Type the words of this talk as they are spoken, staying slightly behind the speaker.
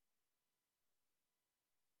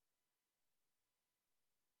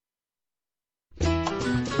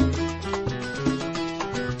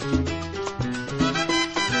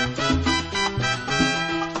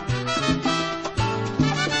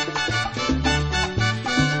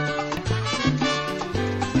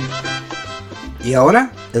Y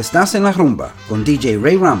ahora estás en la rumba con DJ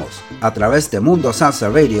Ray Ramos a través de Mundo Salsa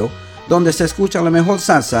Radio, donde se escucha la mejor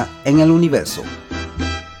salsa en el universo.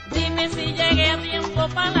 Dime si llegué a tiempo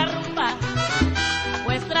para la rumba,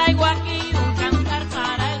 pues traigo aquí un cantar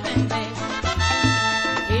para el vender.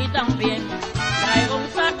 Y también traigo un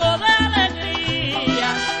saco de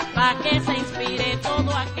alegría, para que se inspire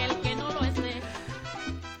todo aquel que no lo esté.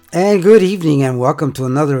 And good evening and welcome to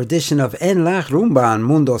another edition of En La Rumba on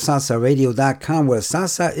MundoSalsaRadio.com, where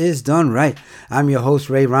salsa is done right. I'm your host,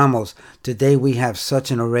 Ray Ramos. Today we have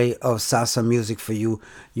such an array of salsa music for you.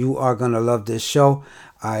 You are going to love this show.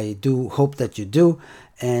 I do hope that you do.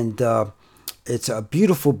 And it's a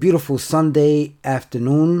beautiful, beautiful Sunday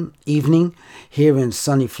afternoon, evening here in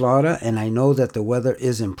sunny Florida. And I know that the weather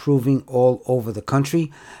is improving all over the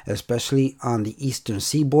country, especially on the eastern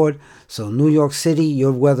seaboard. So New York City,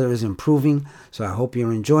 your weather is improving. So I hope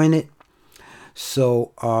you're enjoying it.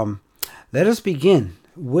 So let us begin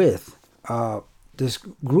with this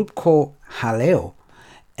group called Jaleo.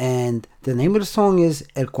 And the name of the song is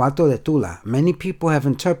El Cuarto de Tula. Many people have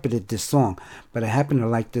interpreted this song, but I happen to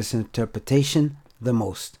like this interpretation the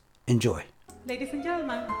most. Enjoy. Ladies and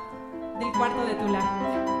gentlemen, Del Cuarto de Tula.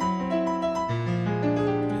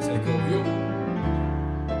 Se cogió.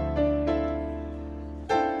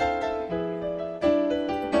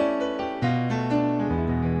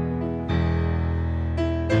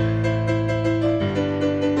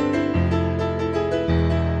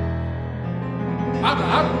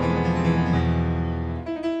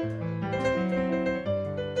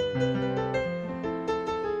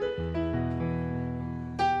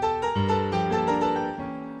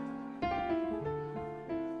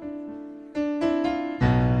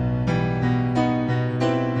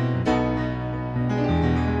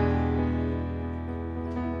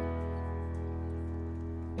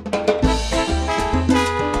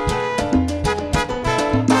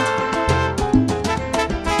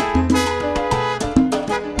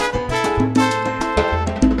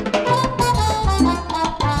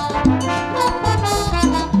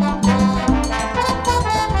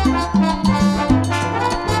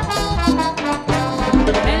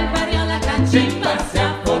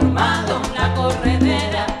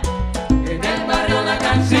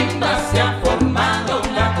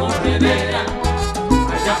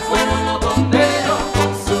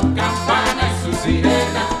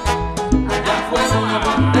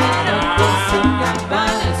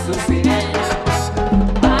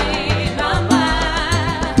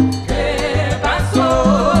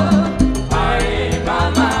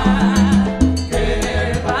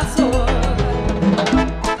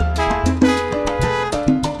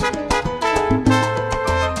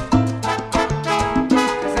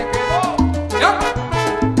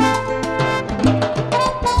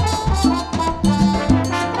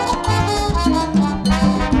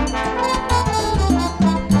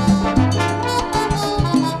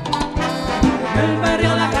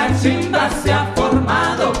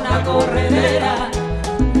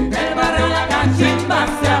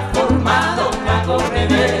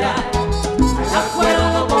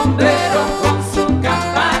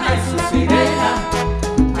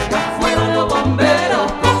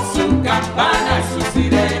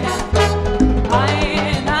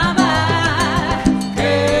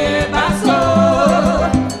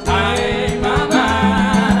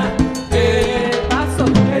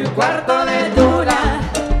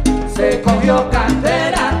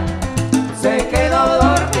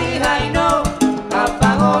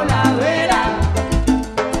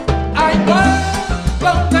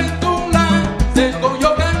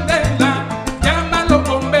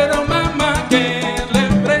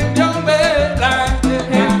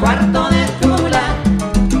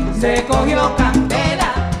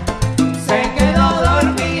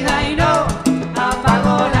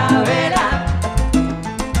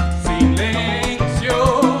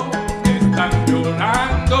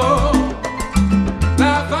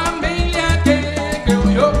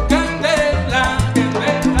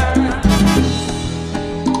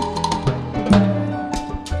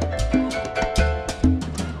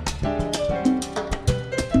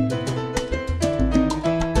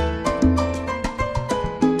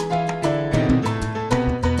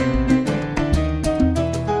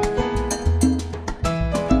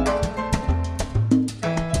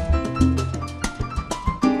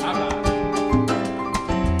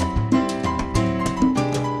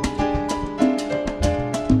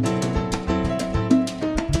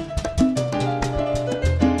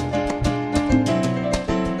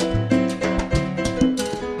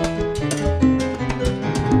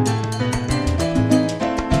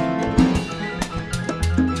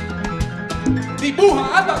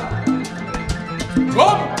 Habla.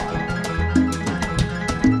 ¿Cómo?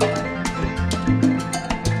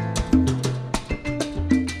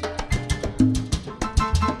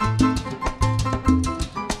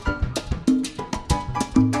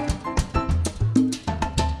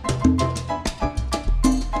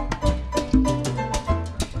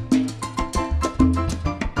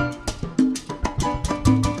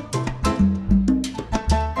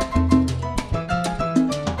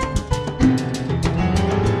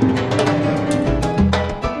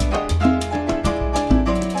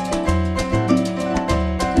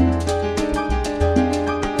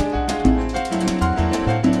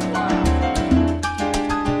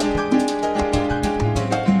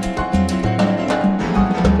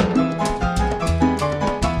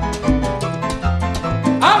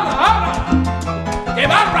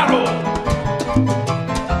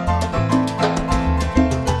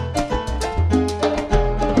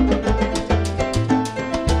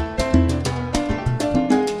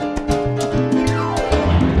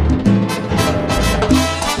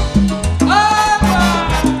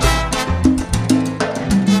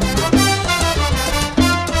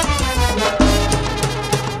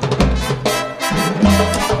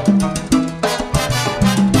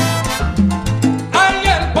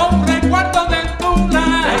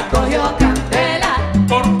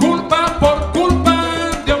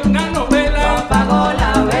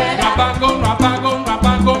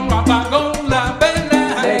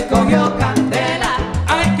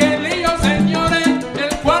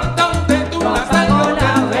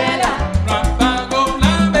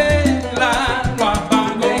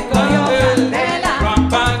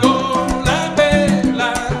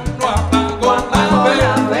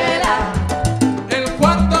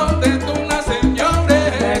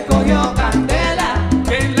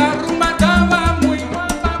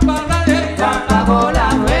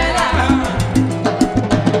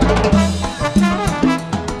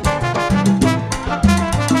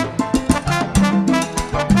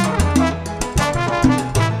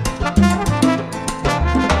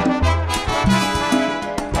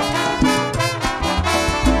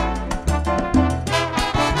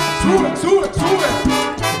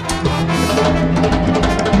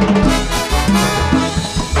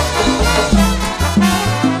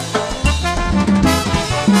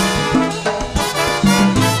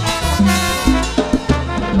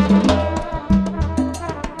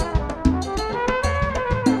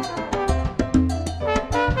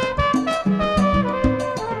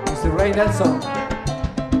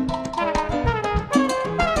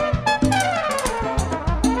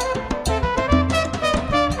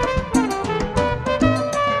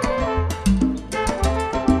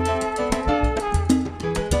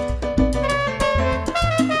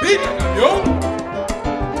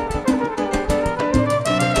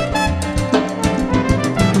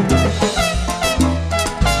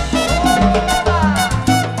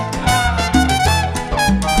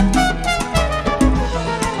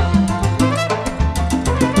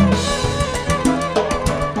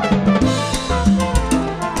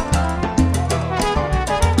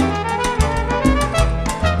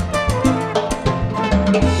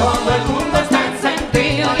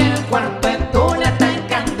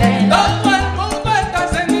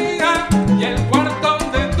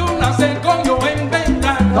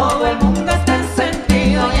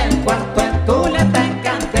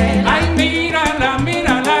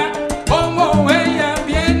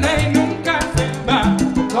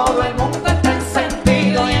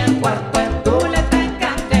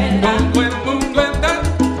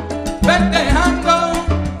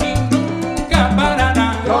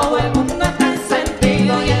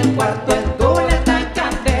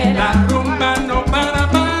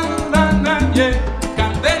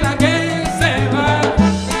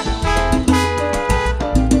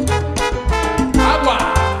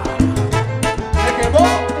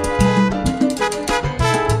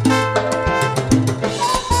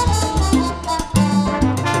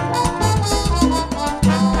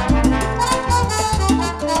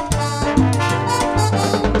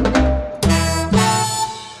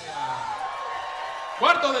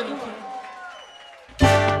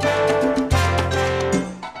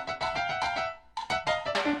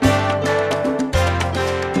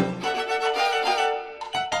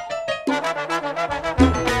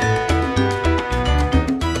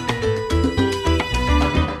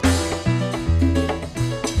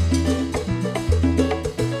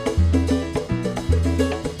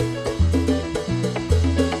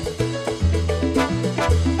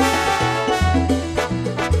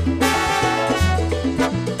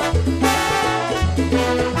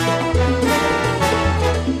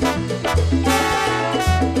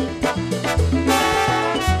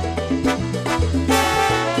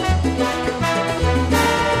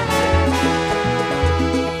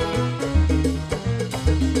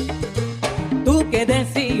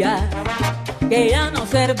 que ya no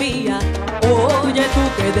servía. Oye, tú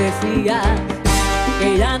que decías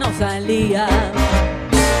que ya no salía.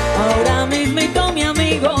 Ahora mismito, mi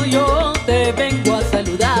amigo, yo te vengo a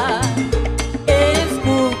saludar.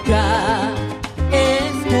 Escucha,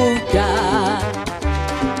 escucha.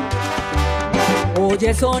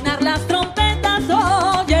 Oye sonar las trompetas,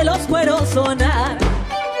 oye los cueros sonar.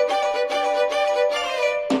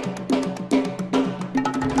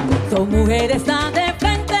 Son mujeres tan de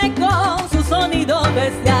frente con su sonido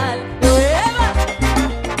bestial.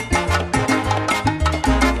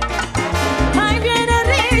 Ahí viene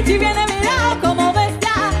Richie, viene mirado como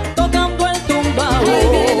bestia, tocando el tumbao. Ahí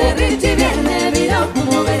viene Richie, viene mirado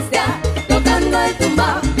como bestia, tocando el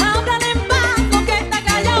tumbao. Háblale en bajo que está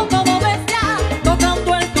callado como bestia,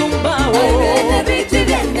 tocando el tumbao. Ahí viene Richie,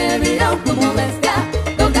 viene mirado como bestia,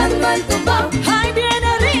 tocando el tumbao. Ahí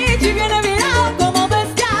viene Richie, viene mirado como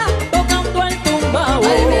bestia, tocando el tumbao.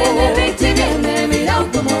 Ahí viene Richie, viene mirado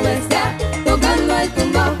como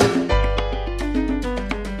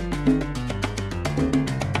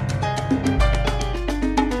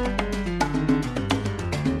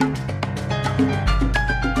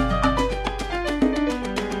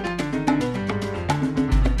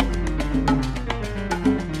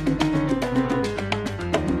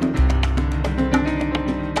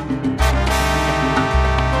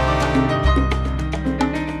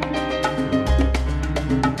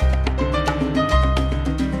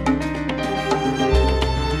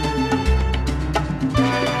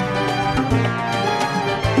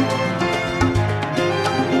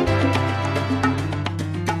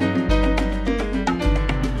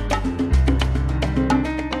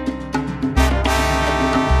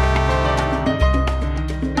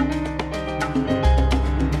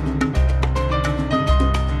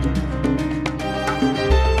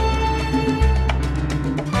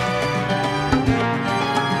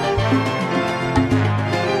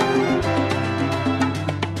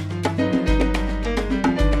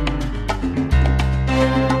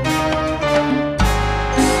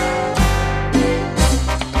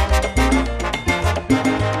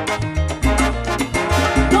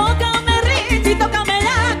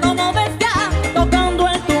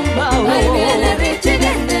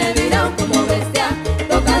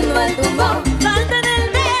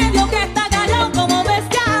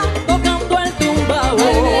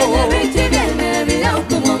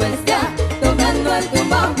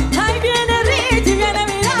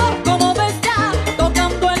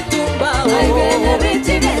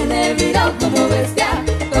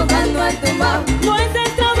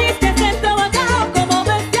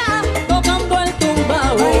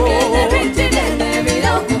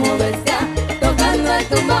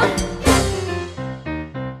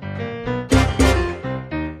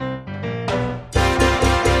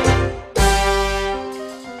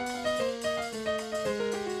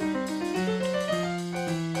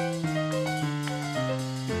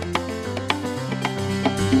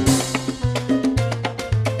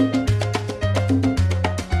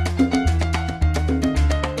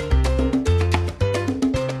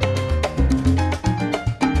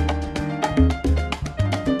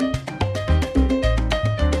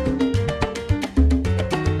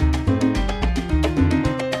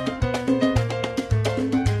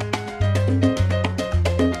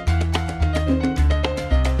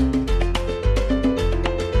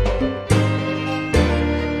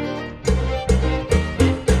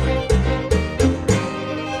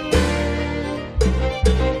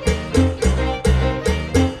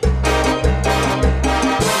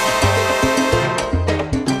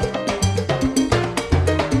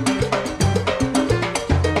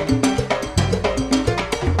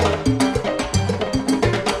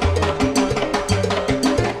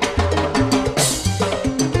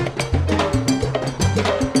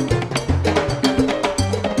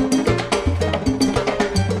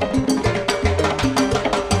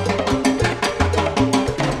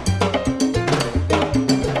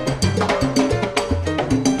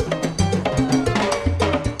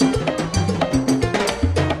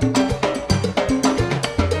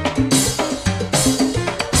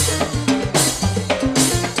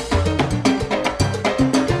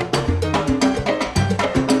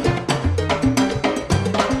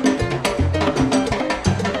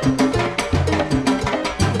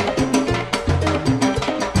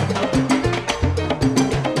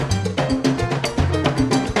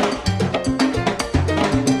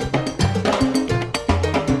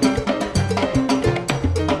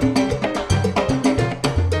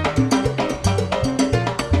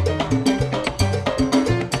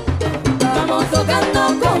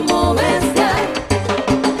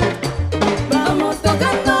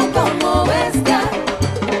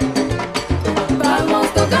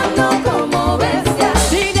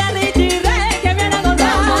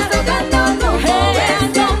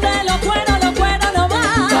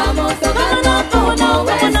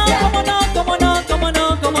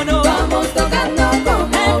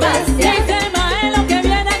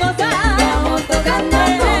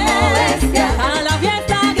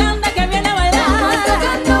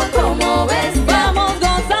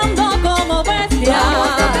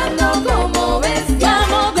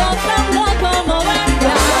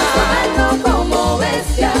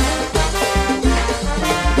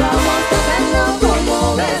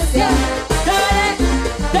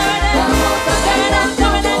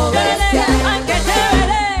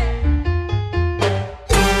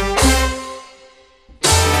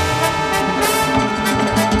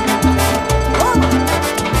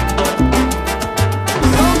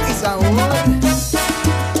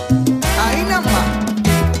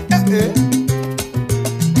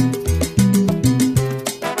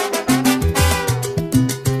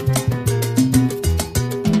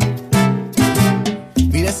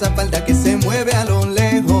falda que se mueve a lo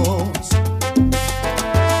lejos.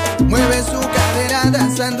 Mueve su cadera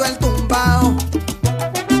danzando al tumbao.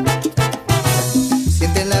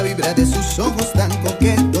 Siente la vibra de sus ojos tan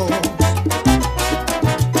coquetos.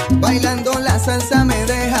 Bailando la salsa me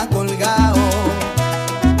deja colgado.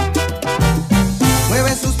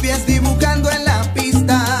 Mueve sus pies dibujando en la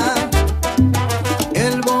pista.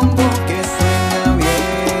 El bombo que suena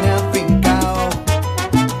bien afincao.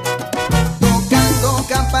 Tocando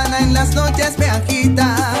campana en las noches me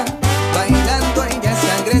agita. Bailando ella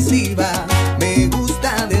es agresiva. Me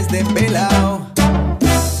gusta desde pelao.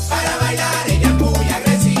 Para bailar ella es muy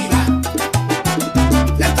agresiva.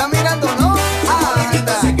 La está mirando, ¿no?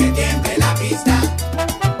 Movimiento hace que tiemble la pista.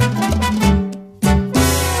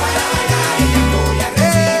 Para bailar ella es muy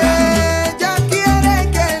agresiva. Ella quiere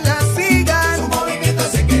que la sigan. Su movimiento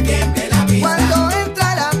hace que tiemble la pista. Cuando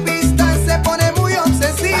entra a la pista se pone muy Para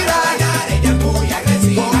obsesiva. bailar ella es muy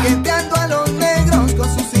agresiva. Coqueteando a los negros con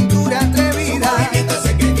su cintura Su atrevida. movimiento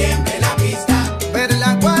hace que tiemble la pista.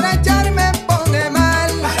 Verla guarachar me pone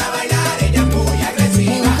mal. Para bailar ella es muy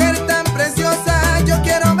agresiva. Mujer tan preciosa, yo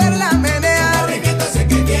quiero verla Su menear. movimiento hace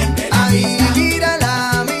que tiemble la Ay, pista.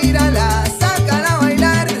 mírala, mírala, sácala a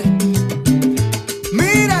bailar.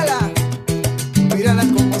 Mírala, mírala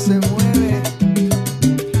cómo se mueve.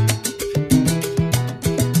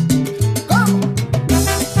 ¿Cómo?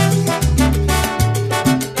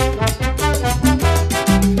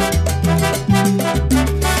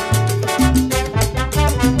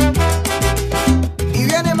 Y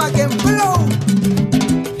viene más que en flow.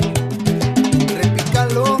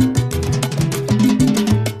 Repícalo.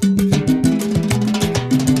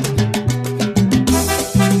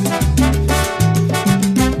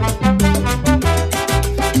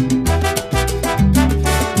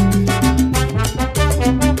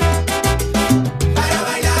 Para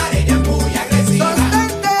bailar ella es muy agresiva.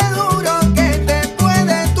 Sostente duro que te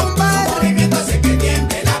puede Su tumbar. movimiento hace que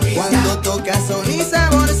tiemble la pista. Cuando toca son y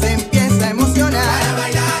sabor se empieza a Para emocionar.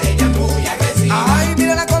 bailar ella es muy agresiva. Ay,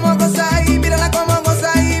 mírala cómo goza ahí, mírala cómo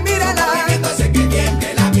goza ahí, Su mírala. movimiento hace que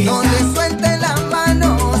tiemble la pista. Donde suelte la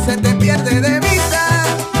mano se te pierde de vista.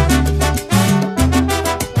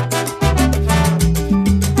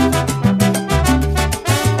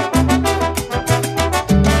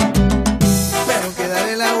 Pero que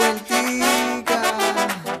dale la vueltica.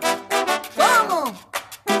 ¿Cómo?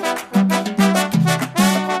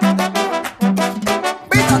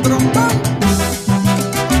 Pita trombón.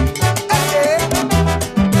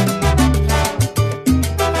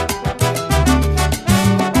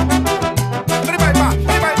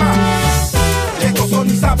 Estos son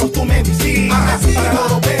isabos tu medicina. Para la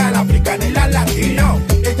europea, la africana y la latina.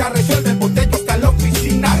 Ella resuelve el botello hasta la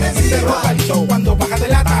oficina. Se roba el show cuando baja de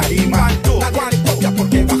la tarima. Nadie le copia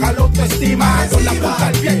porque baja la autoestima. Con la punta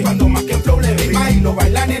al pie cuando más que flow le rima. Y lo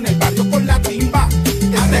bailan en el barrio con la timba.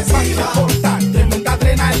 Este pan se corta, tremenda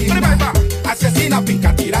adrenalina. Asesina,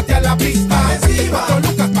 finca, tírate a la pista. Saqué 4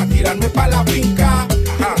 lucas pa' tirarme pa' la finca.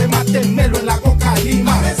 Remátenmelo en la coca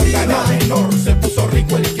lima. Gana menor, se puso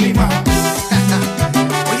rico el clima.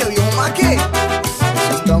 Oye, viejo Maque,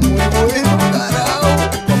 eso está muy bueno, carajo.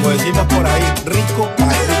 Como decimos por ahí, rico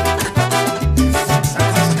padre.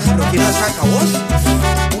 ¿Pero quién la saca, vos?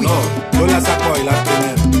 Uy, No, yo la saco a bailar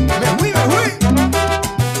primero. me fui.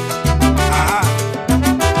 Ajá.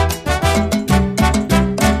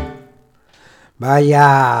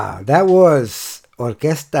 Vaya, that was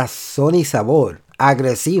Orquesta Son y Sabor,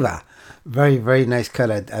 Agresiva. Very, very nice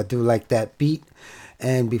cut. I do like that beat.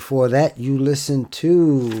 And before that, you listened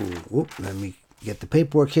to, let me get the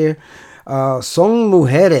paperwork here. Son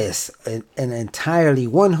Mujeres, an entirely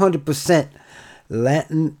 100%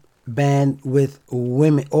 Latin band with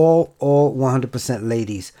women, all 100%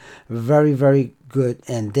 ladies. Very, very good.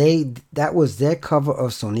 And that was their cover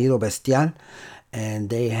of Sonido Bestial. And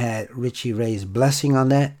they had Richie Ray's blessing on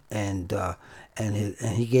that, and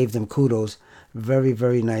he gave them kudos. Very,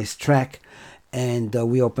 very nice track. And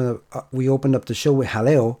we opened up the show with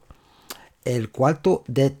Jaleo, El Cuarto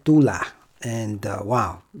de Tula. And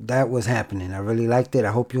wow, that was happening. I really liked it.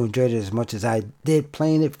 I hope you enjoyed it as much as I did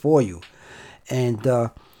playing it for you. And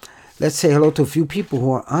let's say hello to a few people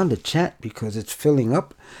who are on the chat because it's filling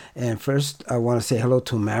up. And first, I want to say hello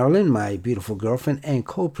to Marilyn, my beautiful girlfriend and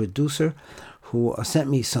co-producer, who sent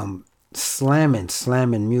me some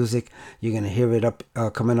slamming music. You're going to hear it up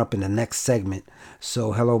coming up in the next segment.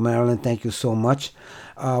 So hello, Marilyn. Thank you so much.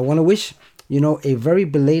 I want to wish, a very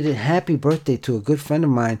belated happy birthday to a good friend of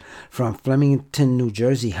mine from Flemington, New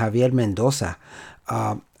Jersey, Javier Mendoza.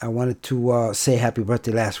 I wanted to say happy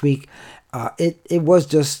birthday last week. It was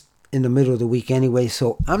just in the middle of the week anyway,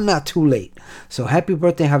 so I'm not too late. So happy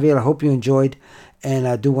birthday, Javier. I hope you enjoyed. And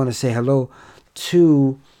I do want to say hello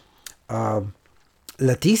to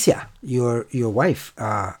Leticia, your wife.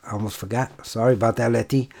 I almost forgot. Sorry about that,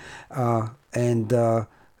 Leti. And I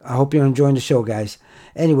hope you're enjoying the show, guys.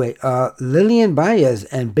 Anyway, Lillian Baez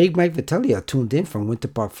and Big Mike Vitelli are tuned in from Winter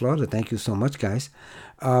Park, Florida. Thank you so much, guys.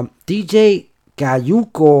 DJ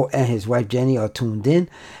Cayuco and his wife Jenny are tuned in.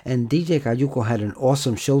 And DJ Cayuco had an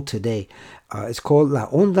awesome show today. It's called La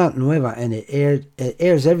Onda Nueva, and it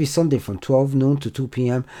airs every Sunday from 12 noon to 2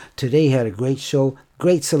 p.m. Today he had a great show,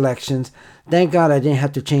 great selections. Thank God I didn't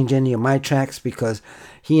have to change any of my tracks because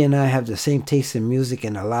he and I have the same taste in music,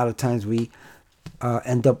 and a lot of times we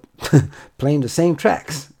end up playing the same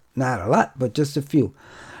tracks. Not a lot, but just a few.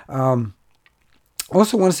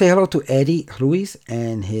 Also want to say hello to Eddie Ruiz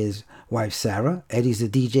and his wife Sarah. Eddie's the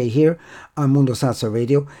DJ here on Mundo Salsa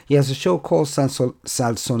Radio. He has a show called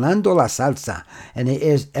Salsonando la Salsa, and it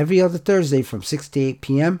airs every other Thursday from 6 to 8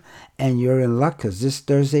 p.m. And you're in luck because this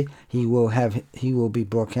Thursday he will be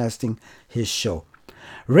broadcasting his show.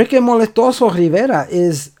 Ricky Moletoso Rivera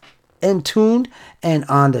is in tuned and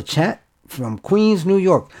on the chat from Queens, New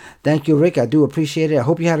York. Thank you, Rick. I do appreciate it. I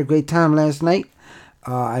hope you had a great time last night.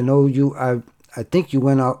 I know you. I think you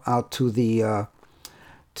went out to the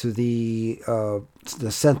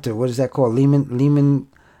center. What is that called? Lehman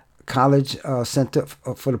College Center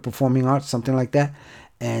for the Performing Arts, something like that.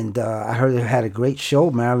 And I heard it had a great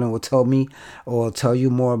show. Marilyn will tell me or tell you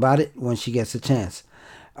more about it when she gets a chance.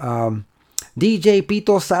 DJ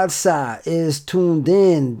Pito Salsa is tuned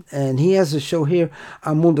in, and he has a show here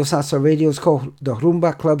on Mundo Salsa Radio. It's called the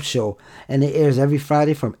Rumba Club Show, and it airs every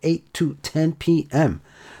Friday from 8 to 10 p.m.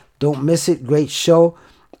 Don't miss it. Great show.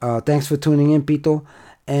 Thanks for tuning in, Pito.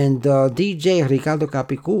 And DJ Ricardo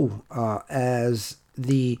Capicu as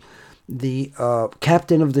the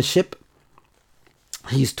captain of the ship.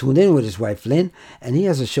 He's tuned in with his wife Lynn, and he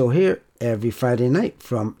has a show here every Friday night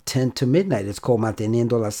from 10 to midnight. It's called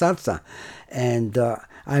Manteniendo la Salsa. And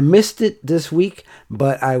I missed it this week,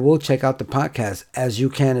 but I will check out the podcast, as you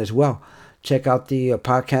can as well. Check out the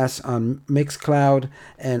podcast on Mixcloud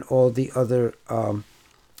and all the other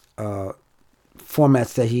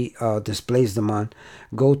formats that he displays them on.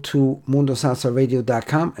 Go to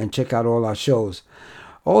mundosalsaradio.com and check out all our shows.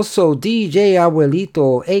 Also, DJ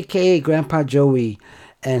Abuelito, a.k.a. Grandpa Joey,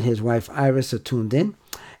 and his wife Iris are tuned in.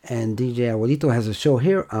 And DJ Abuelito has a show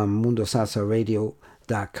here on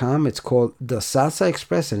mundosalsaradio.com. It's called The Salsa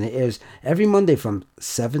Express, and it airs every Monday from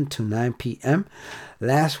 7 to 9 p.m.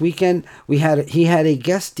 Last weekend, he had a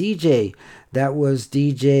guest DJ. That was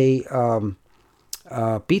DJ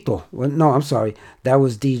Pito. Well, no, I'm sorry. That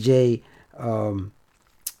was DJ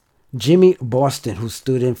Jimmy Boston, who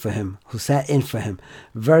sat in for him.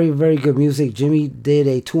 Very, very good music. Jimmy did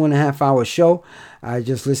a 2.5 hour show. I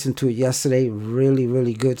just listened to it yesterday. Really,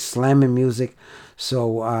 really good slamming music.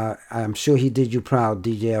 So I'm sure he did you proud,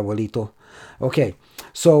 DJ Abuelito. Okay,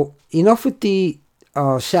 so enough with the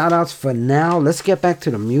shout outs for now. Let's get back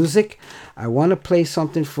to the music. I want to play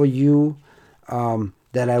something for you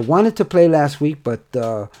that I wanted to play last week, but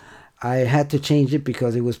I had to change it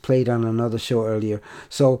because it was played on another show earlier.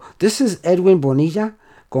 So this is Edwin Bonilla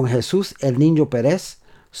con Jesús El Niño Pérez.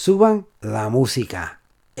 Suban la música.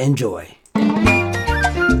 Enjoy.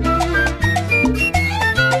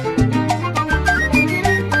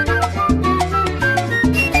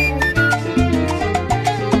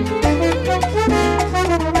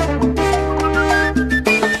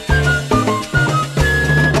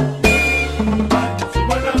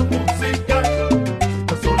 Música,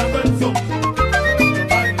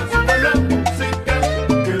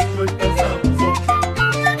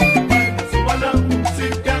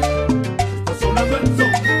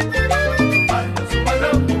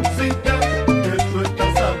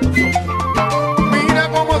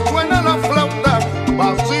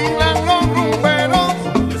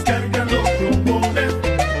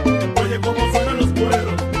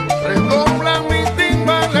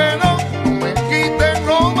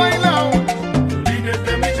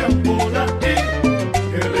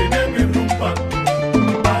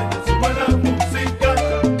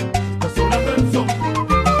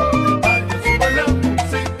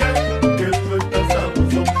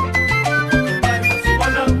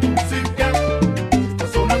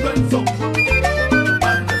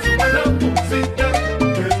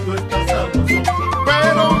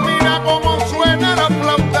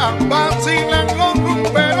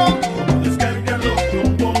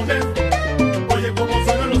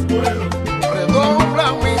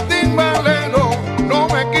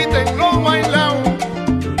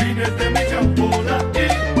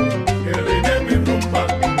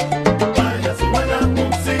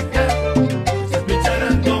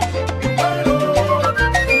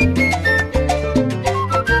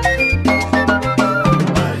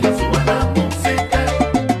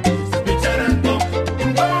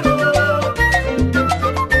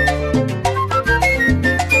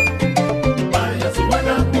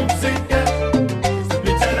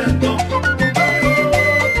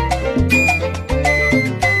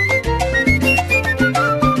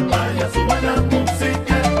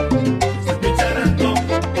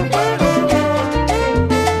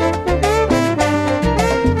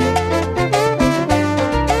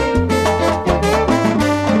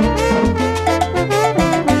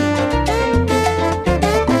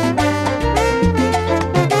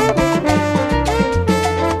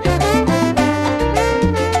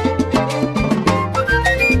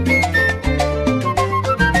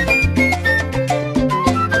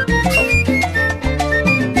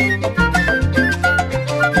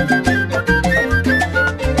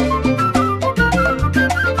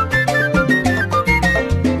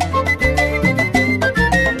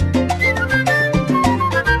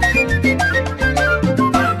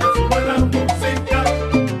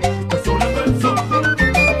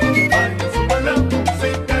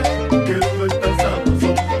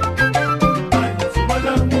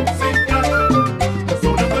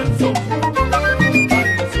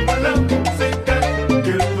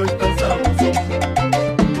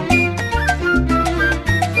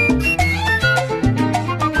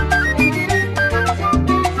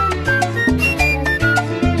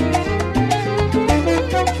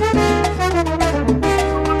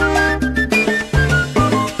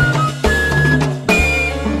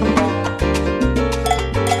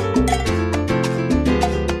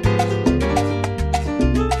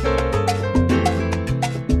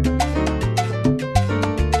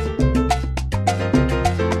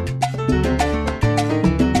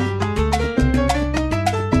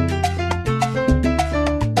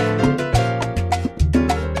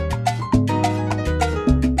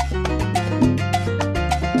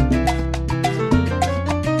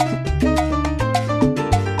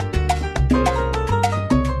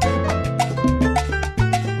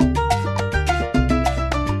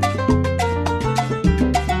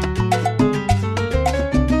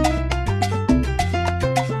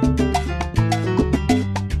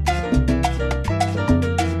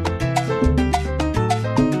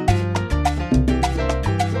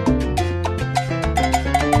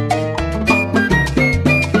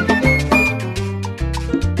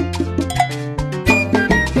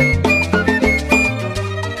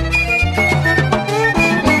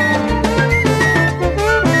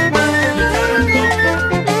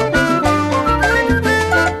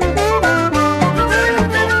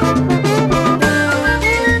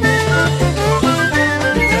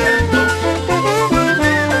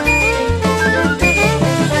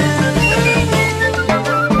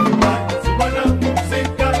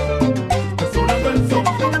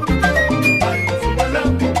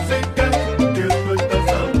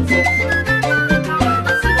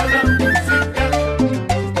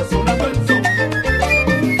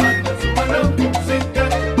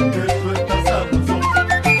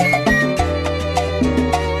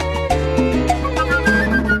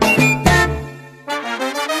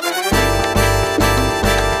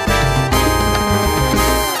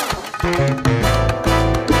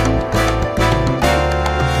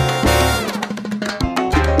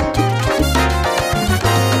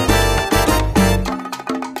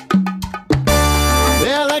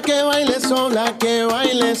 sola, que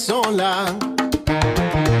baile sola.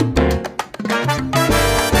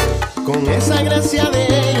 Con esa gracia de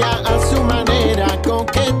ella, a su manera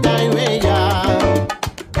coqueta y bella.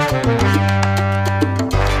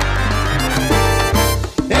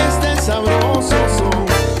 Este sabroso son,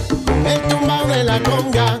 con el tumbao de la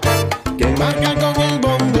conga, que marca con el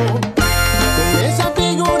bombo. Con esa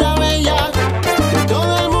figura bella, que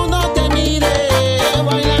todo el mundo te mire,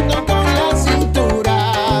 bailando con la cintura.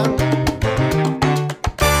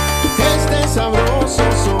 Este sabroso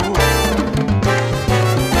son.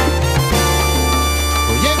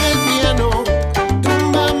 Oye en el piano,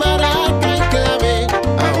 tumba, maraca y clave.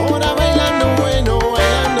 Ahora bailando bueno,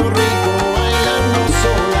 bailando rico, bailando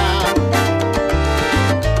sola.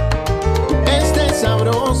 Este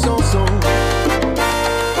sabroso son.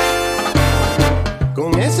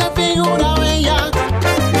 Con esa figura bella,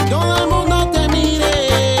 que todo el mundo te mire,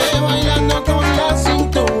 bailando con la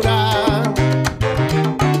cintura.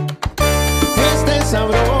 Este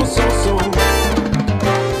sabroso son.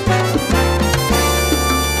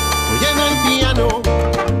 Oye en el piano,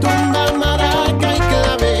 tumba, maraca y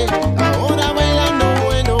clave. Ahora bailando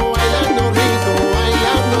bueno, bailando rico,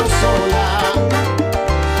 bailando sola.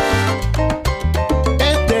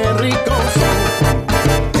 Este rico son.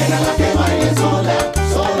 Déjala que baile sola,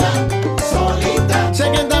 sola, solita. Sé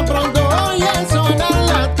que tan pronto oye sonar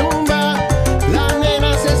la tumba, la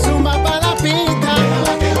nena se zumba pa' la pista.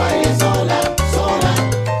 Déjala que baile sola, sola,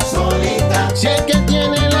 solita. Si es que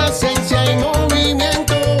tiene la esencia y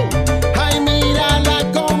movimiento, ay, mírala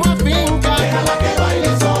como finca. Déjala que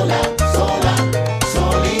baile sola, sola,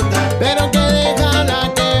 solita. Pero que déjala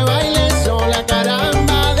que baile sola,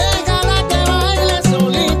 caramba, déjala que baile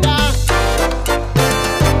solita.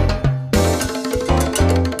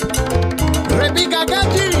 Repica,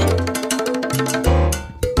 Cachi.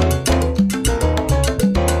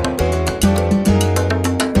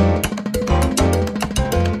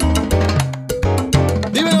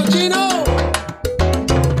 Dímelo, Chino.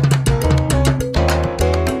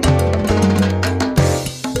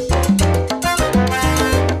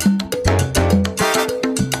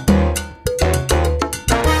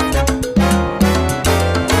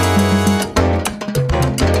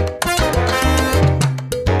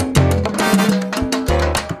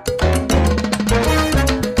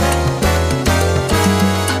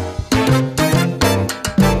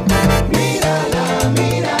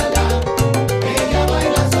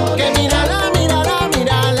 Que mírala, mírala,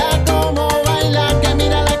 mírala cómo baila. Que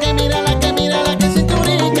mírala, que mírala, que mírala, que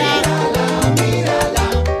cinturita.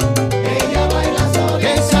 Ella baila sola.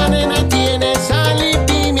 Que esa nena tiene sal y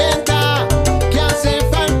pimienta que hace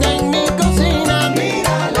falta en mi cocina.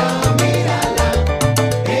 Mírala,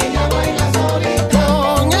 ella baila solita.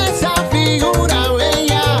 Con esa figura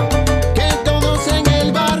bella que todos en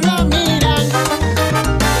el barrio miran.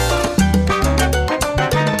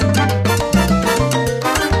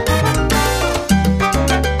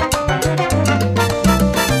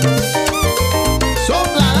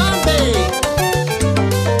 Soplante.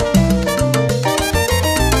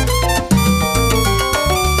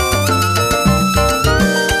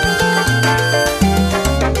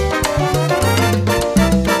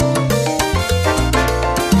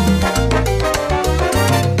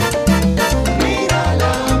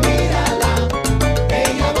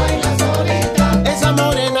 Ella baila solita. Esa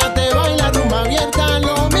morena te baila rumba abierta,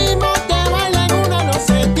 lo mismo te baila en una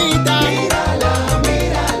nosetita.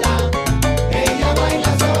 Ella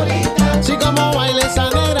baila solita. Si como baila esa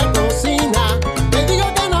negra cocina, te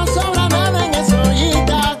digo que no sobra nada en esa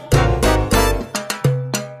ollita.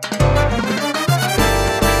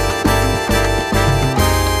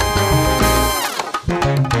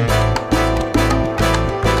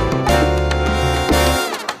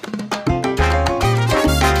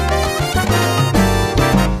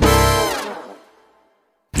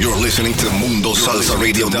 You're listening to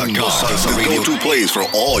MundoSalsaRadio.com, the go-to place for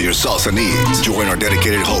all your salsa needs. Join our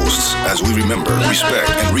dedicated hosts as we remember, respect,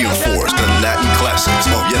 and reinforce the Latin classics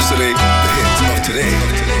of yesterday, the hits of today,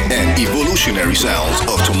 and evolutionary sounds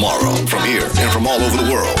of tomorrow from here and from all over the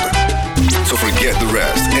world. So forget the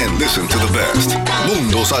rest and listen to the best.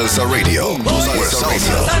 Mundo Salsa Radio, where salsa is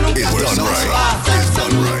done right. Is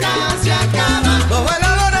done right. Los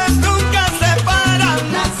bailadores nunca se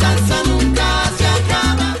paran. La salsa nunca se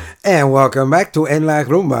acaba. And welcome back to En La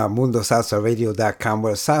Rumba, MundoSalsaRadio.com,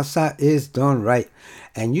 where salsa is done right.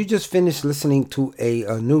 And you just finished listening to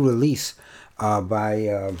a new release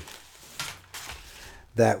by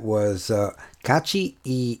that was Cachi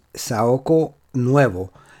y Saoko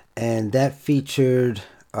Nuevo, and that featured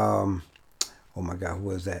oh my God, who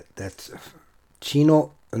was that? That's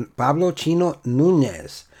Pablo Chino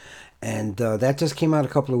Nunez, and that just came out a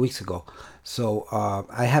couple of weeks ago. So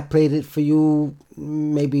I had played it for you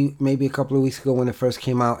maybe a couple of weeks ago when it first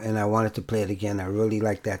came out, and I wanted to play it again. I really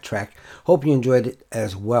liked that track. Hope you enjoyed it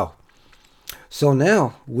as well. So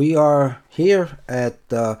now we are here at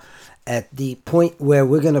the point where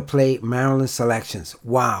we're gonna play Marilyn's selections.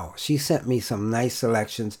 Wow, she sent me some nice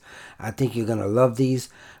selections. I think you're gonna love these.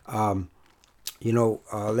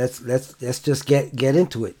 Let's just get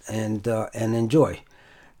into it and enjoy.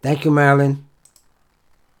 Thank you, Marilyn.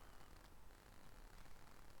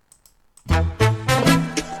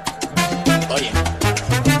 Oye,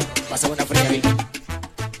 pasa una fría ahí.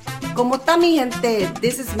 Como está mi gente?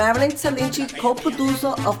 This is Marilyn Salinchi,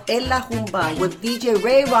 co-producer of En La Rumba with DJ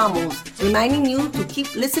Ray Ramos, reminding you to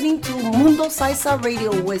keep listening to Mundo Salsa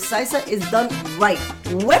Radio, where salsa is done right.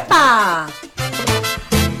 ¡Huepa!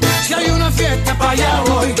 Si hay una fiesta pa' allá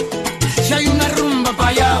voy, si hay una rumba pa'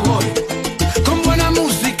 allá voy, con buena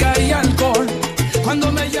música y alcohol,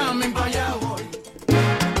 cuando me llamen pa' allá voy.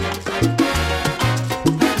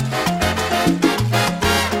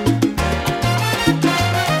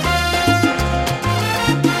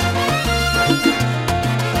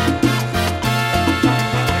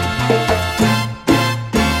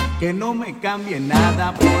 Que no me cambie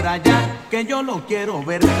nada por allá, que yo lo quiero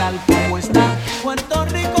ver tal como está. Puerto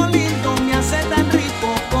Rico lindo, me hace tan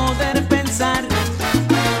rico poder pensar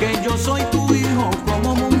que yo soy tu hijo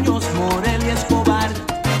como Muñoz, Morel y Escobar,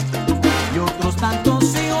 y otros tantos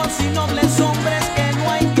hijos y nobles hombres que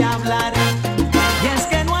no hay que hablar. Y es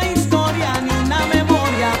que no hay historia ni una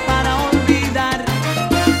memoria para olvidar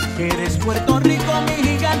que eres Puerto Rico, mi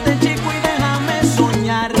gigante chico, y déjame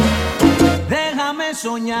soñar. Déjame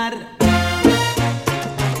soñar.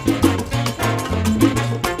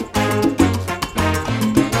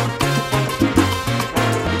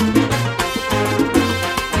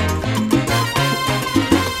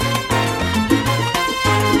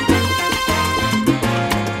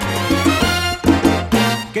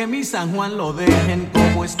 Que mi San Juan lo dejen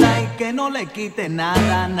como está y que no le quite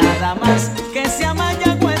nada, nada más. Que sea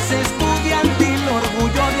Mayagüez estudiantil,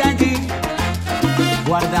 orgullo de allí.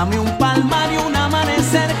 Guárdame un palmar y un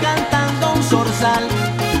amanecer cantando un zorzal.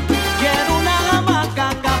 Quiero una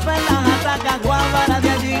hamaca, café, la jataca, guábara de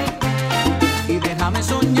allí. Y déjame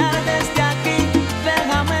soñar desde aquí,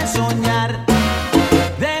 déjame soñar,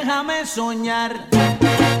 déjame soñar.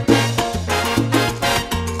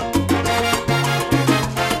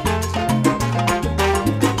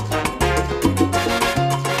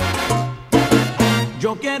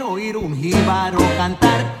 Yo quiero oír un jíbaro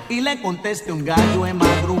cantar y le conteste un gallo en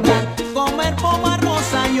madrugada. Comer poma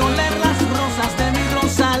rosa y oler las rosas de mi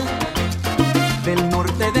rosal. Del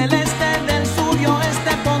norte, del este, del sur y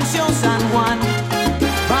oeste, Poncio, San Juan.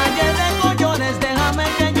 Valle de Collores, déjame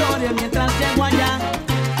que llore mientras llego allá.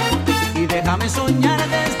 Y déjame soñar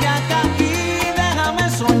desde acá y déjame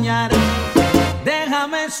soñar,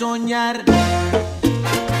 déjame soñar.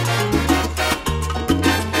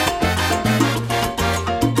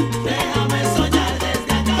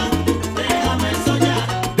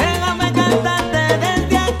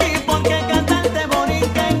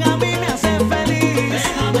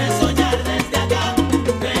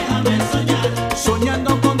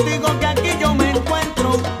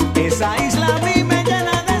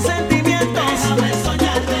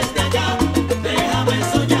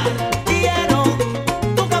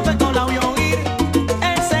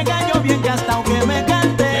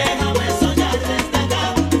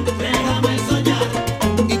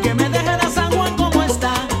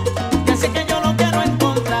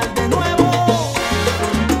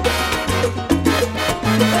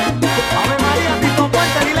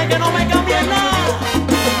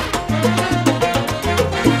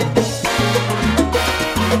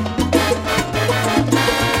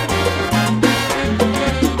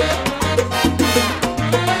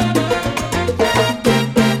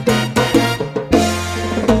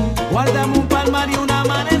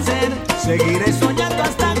 Seguiré soñando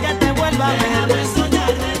hasta que te vuelva a ver. Déjame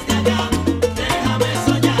soñar desde acá, déjame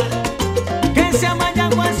soñar. Que sea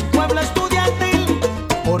Mayagüez, pueblo estudiantil,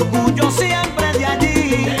 orgullo siempre de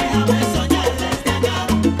allí. Déjame soñar desde acá,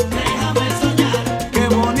 déjame soñar. Qué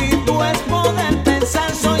bonito es poder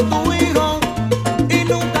pensar, soy tu hijo y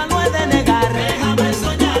nunca lo he de negar. Déjame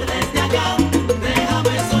soñar desde acá,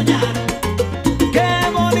 déjame soñar. Qué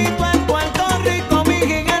bonito es Puerto Rico, mi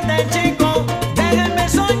gigante chico, déjenme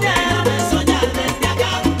soñar. Déjame soñar desde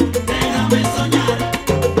acá, déjame soñar.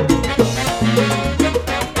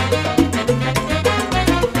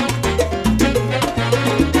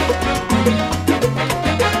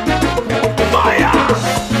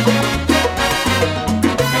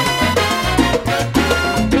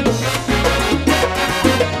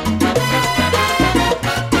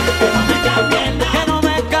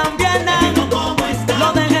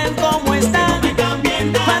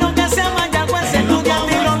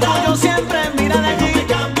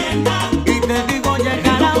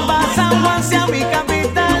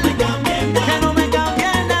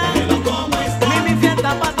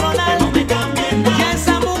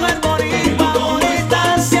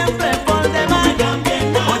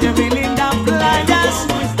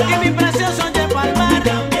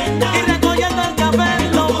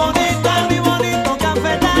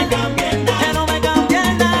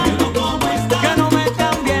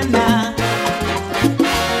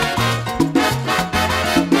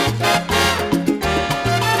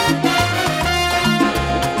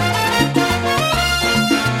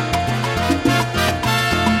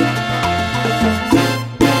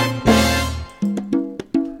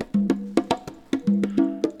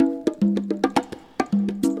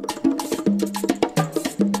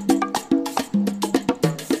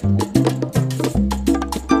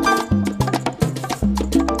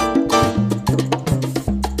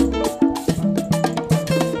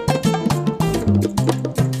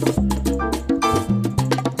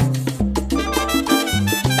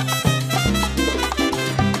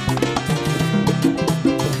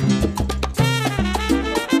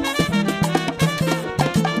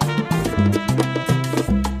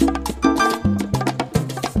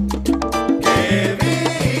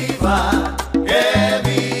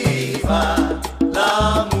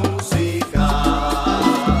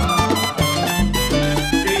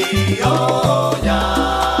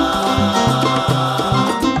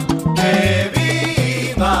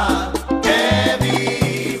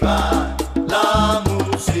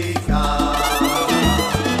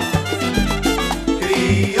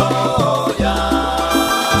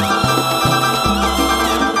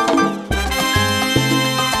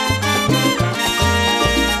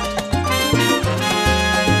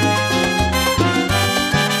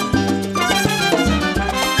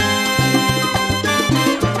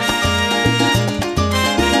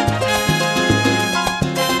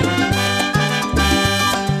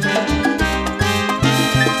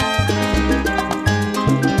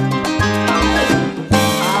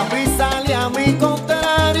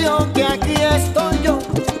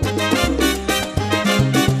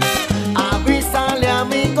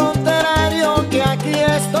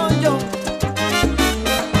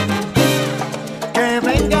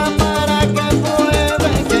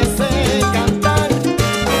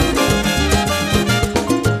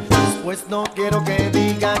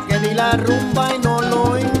 la rumba y no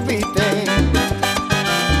lo invité.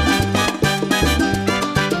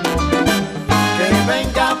 Que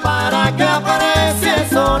venga para que aprecie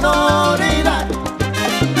sonoridad.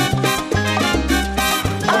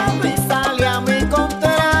 Avísale a mi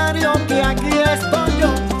contrario que aquí estoy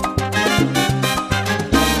yo.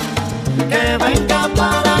 Que venga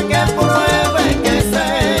para que pruebe que sé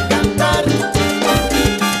cantar.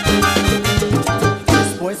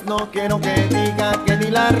 Después no quiero que diga que ni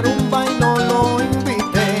la rumba y no lo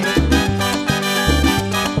invité.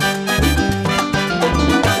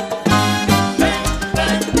 Ven,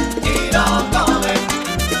 ven y loco, ven.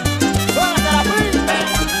 Suéltate la pista. Ven,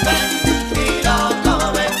 ven y loco,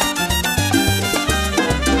 ven.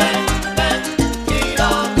 Ven, ven y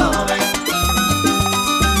loco, ven.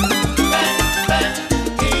 Ven, ven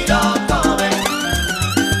y loco, ven.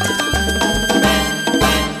 Ven,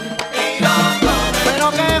 ven y loco, ven. Pero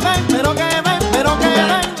que ven, pero que ven, pero que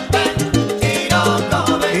ven.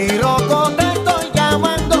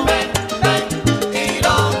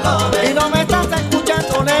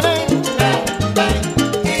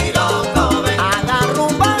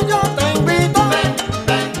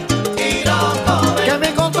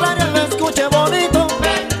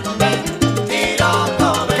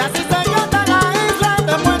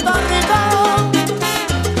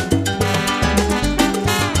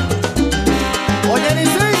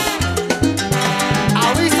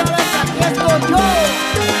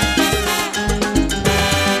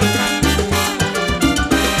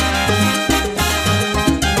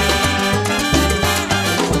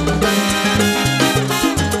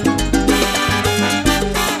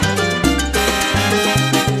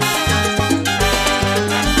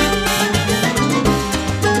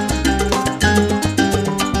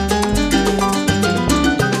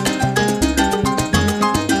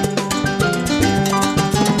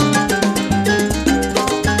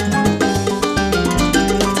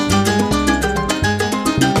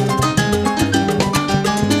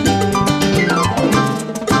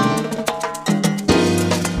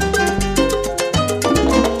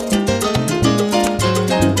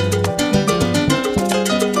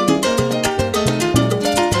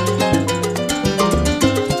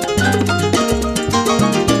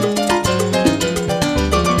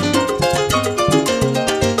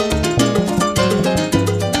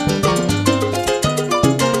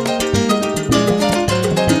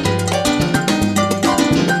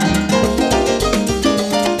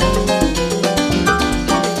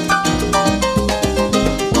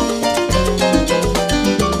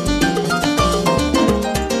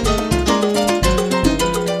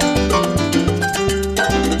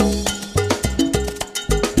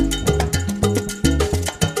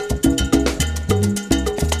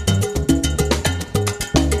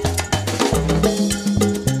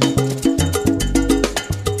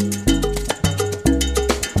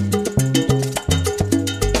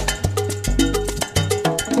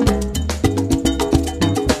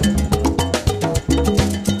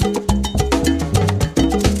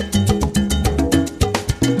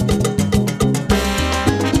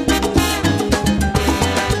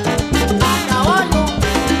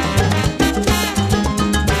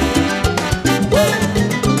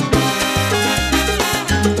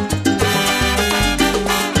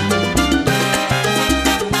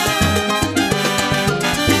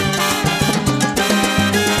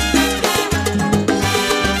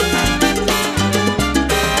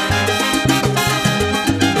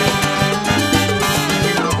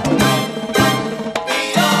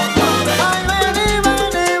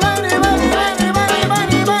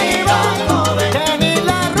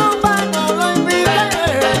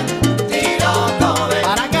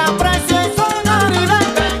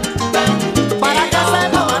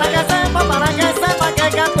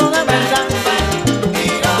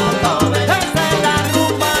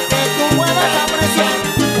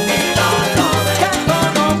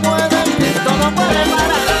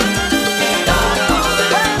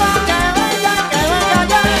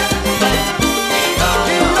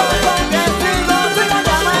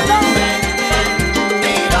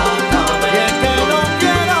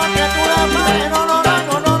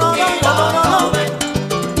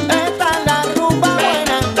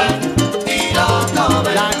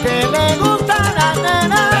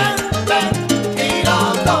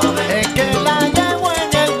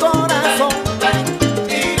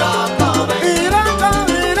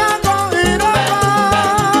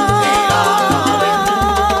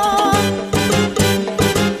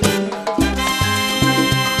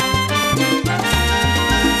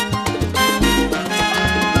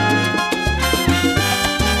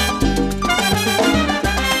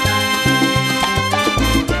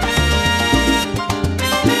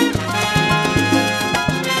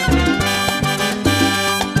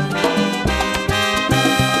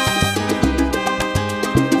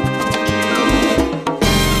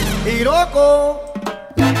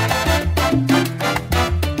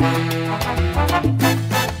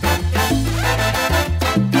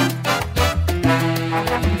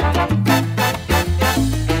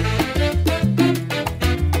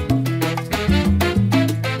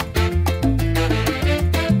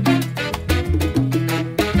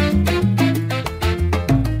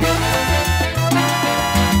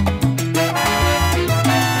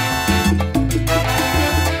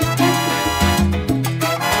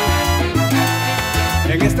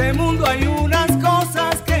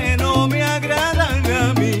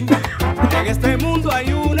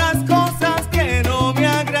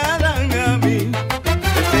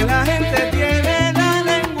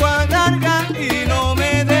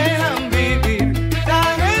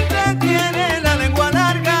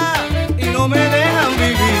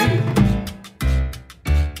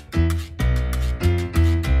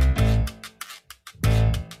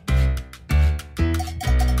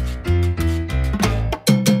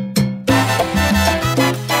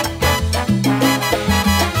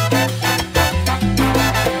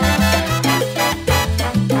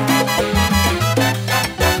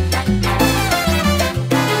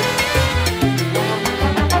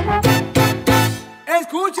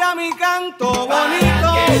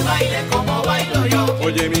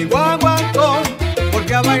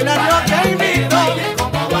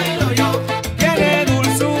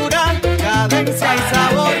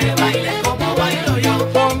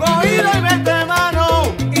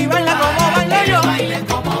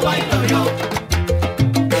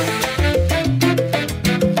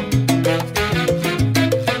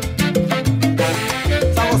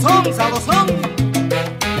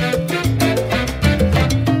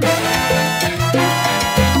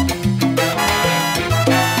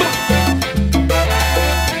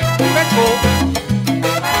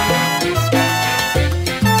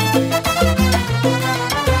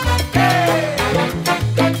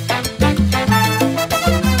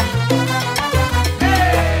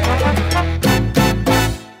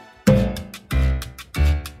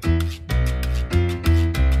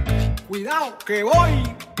 Cuidado, que voy.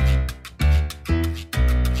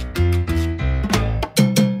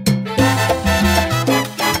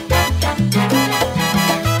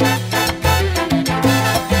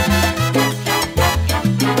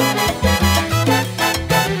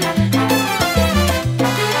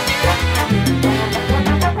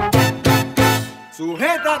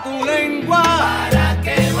 Sujeta tu lengua Para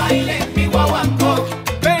que baile mi guaguancó.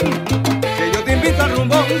 ven, que yo te invito al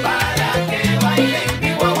rumbón. Para que baile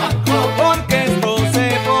mi guaguancó. Porque esto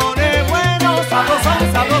se pone bueno,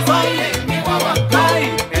 sabrosón, sabrosón. Mi guaguancó.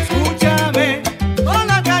 Ay, escúchame, por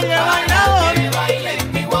la calle bailador. Que baile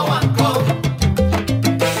mi guaguancó.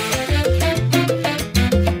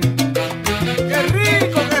 ¡Qué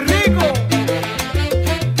rico, qué rico!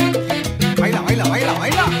 Baila, baila, baila,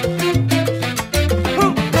 baila.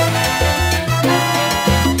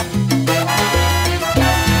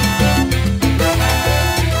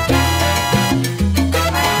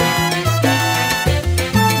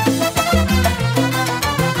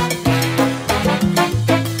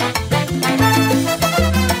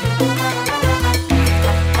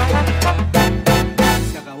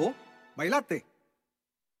 Se acabó. Bailate.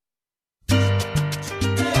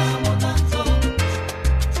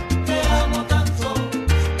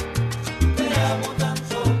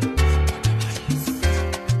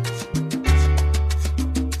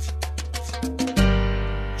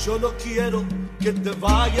 Yo no quiero que te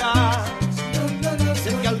vayas.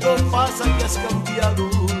 Sé que algo pasa y has cambiado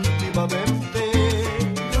últimamente.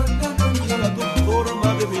 Ahora tu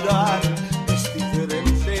forma de mirar es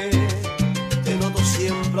diferente. Te noto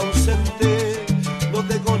siempre ausente, no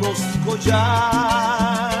te conozco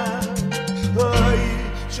ya. Ay,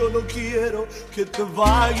 yo no quiero que te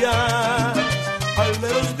vayas. Al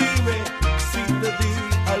menos dime si te di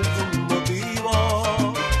algún motivo.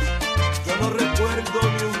 Yo no recuerdo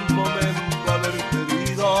ni un momento haberte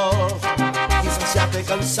herido. Quizás ya te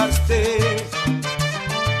cansaste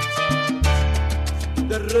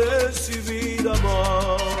de recibir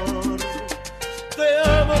amor. Te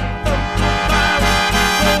amo tanto,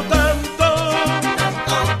 tanto,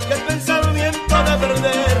 tanto, que el pensamiento de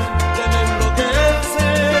perderte me enloquece.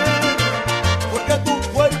 Porque tu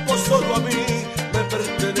cuerpo solo a mí me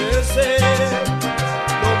pertenece.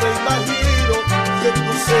 No me imagino que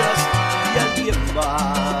tú seas y alguien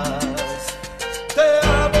más. Te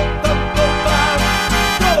amo tanto,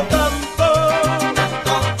 tanto, tanto,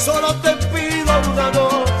 tanto. Solo te pido una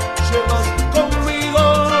noche más conmigo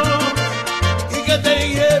y que te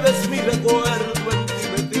lleves mi recuerdo en ti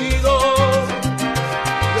metido.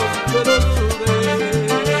 Y aunque no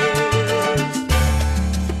dudes,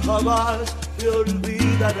 jamás te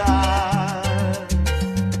olvidarás.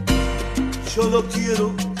 Yo no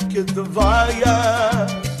quiero que te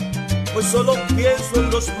vayas, pues solo pienso en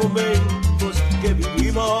los momentos que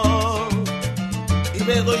vivimos y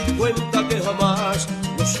me doy cuenta que jamás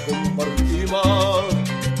nos compartimos.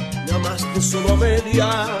 Me amaste solo a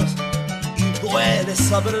medias y duele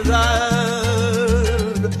esa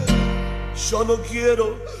verdad. Yo no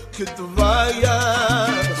quiero que te vayas,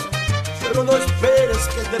 pero no esperes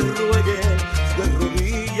que te ruegue de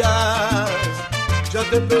rodillas. Ya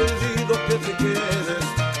te he pedido que te quedes,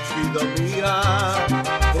 vida mía,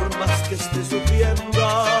 por más que estés sufriendo.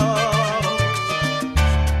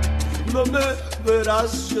 No me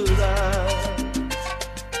verás llorar.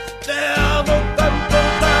 Te amo tanto,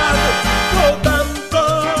 tanto, tanto,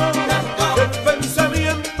 tanto, que el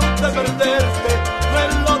pensamiento de perderte me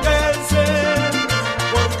enloquece.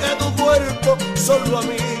 Porque tu cuerpo solo a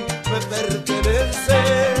mí me pertenece.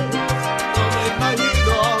 No me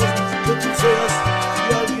imagino que tú seas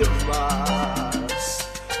de alguien más.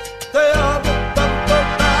 Te amo tanto,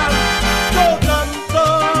 tanto, tanto,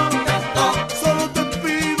 tanto. Solo te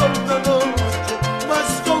pido una noche más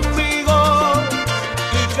conmigo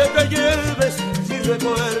y que te lleves mi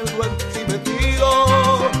recuerdo en ti metido.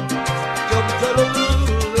 Que aunque lo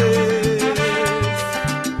dudes,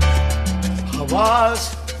 jamás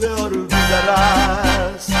te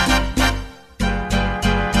olvidarás.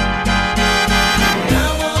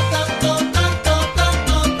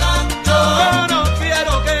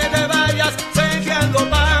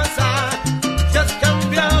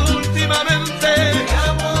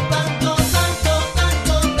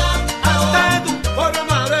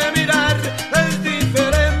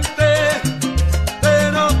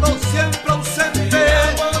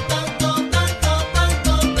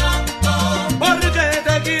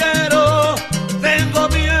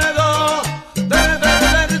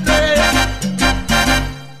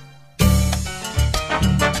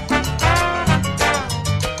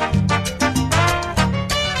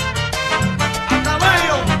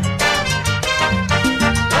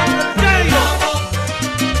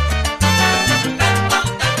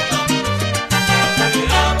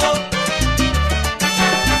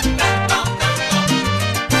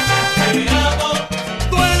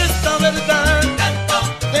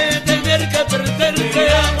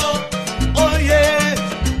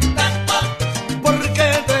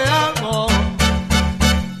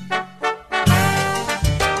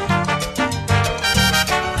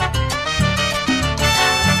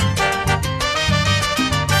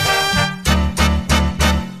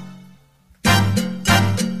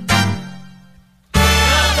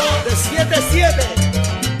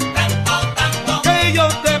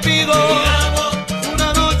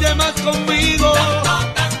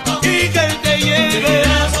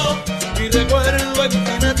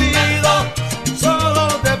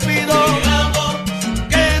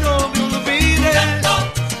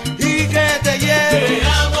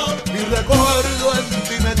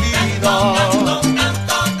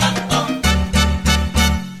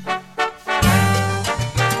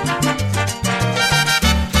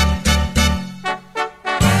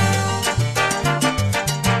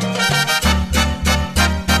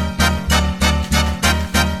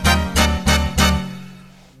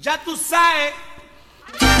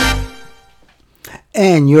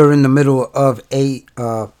 And you're in the middle of a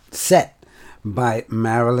set by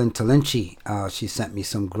Marilyn Talinci. She sent me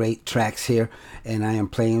some great tracks here, and I am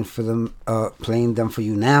playing them for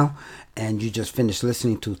you now. And you just finished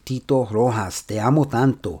listening to Tito Rojas, Te Amo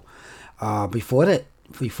Tanto. Before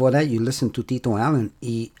that, you listened to Tito Allen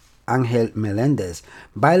y Ángel Meléndez,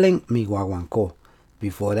 Bailen mi guaguancó.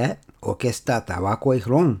 Before that, Orquesta Tabaco y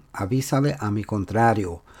Ron, Avísale a mi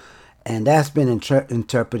contrario. And that's been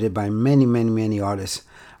interpreted by many, many, many artists.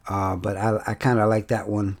 But I kind of like that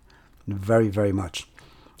one very, very much.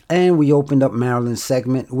 And we opened up Marilyn's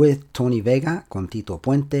segment with Tony Vega con Tito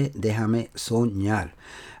Puente, Déjame Soñar.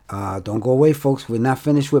 Don't go away, folks. We're not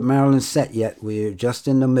finished with Marilyn's set yet. We're just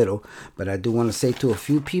in the middle. But I do want to say to a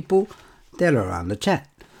few people that are on the chat.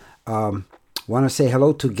 Want to say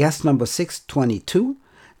hello to guest number 622,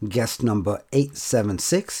 guest number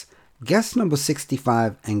 876, guest number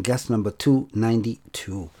 65, and guest number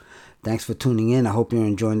 292. Thanks for tuning in. I hope you're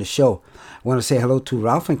enjoying the show. I want to say hello to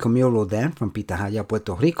Ralph and Camille Rodan from Pitahaya,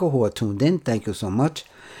 Puerto Rico, who are tuned in. Thank you so much.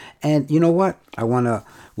 And you know what? I want to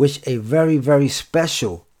wish a very, very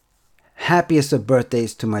special happiest of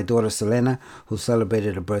birthdays to my daughter Selena, who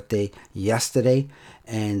celebrated her birthday yesterday.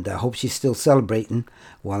 And I hope she's still celebrating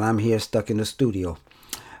while I'm here stuck in the studio.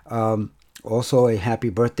 Also, a happy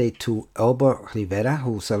birthday to Elba Rivera,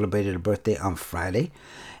 who celebrated her birthday on Friday.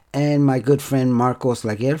 And my good friend Marcos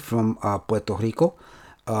Laguerre from Puerto Rico,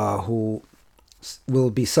 who will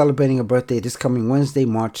be celebrating a birthday this coming Wednesday,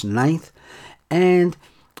 March 9th. And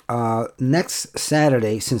next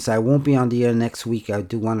Saturday, since I won't be on the air next week, I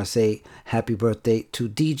do want to say happy birthday to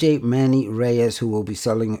DJ Manny Reyes, who will be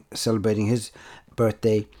celebrating his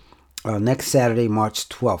birthday next Saturday, March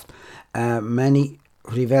 12th. Manny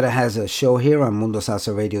Rivera has a show here on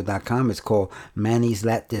MundoSalsaRadio.com. It's called Manny's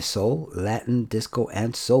Latin Soul, Latin, Disco,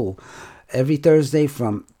 and Soul, every Thursday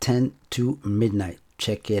from 10 to midnight.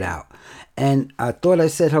 Check it out. And I thought I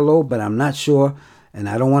said hello, but I'm not sure, and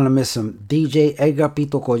I don't want to miss him. DJ Edgar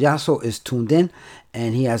Pito Collazo is tuned in,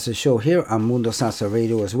 and he has a show here on Mundo Salsa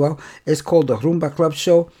Radio as well. It's called the Rumba Club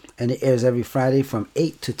Show, and it airs every Friday from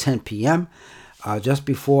 8 to 10 p.m., just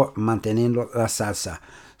before Manteniendo la Salsa.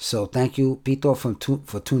 So thank you, Pito, for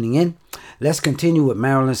tuning in. Let's continue with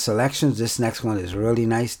Marilyn's selections. This next one is really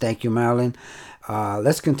nice. Thank you, Marilyn.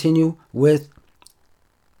 Let's continue with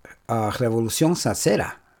Revolución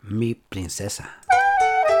Salsera, Mi Princesa.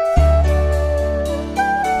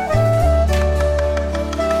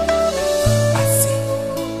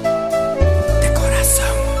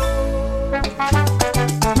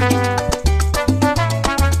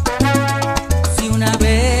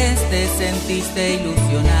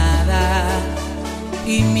 Ilusionada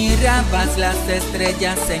y mirabas las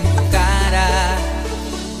estrellas en tu cara.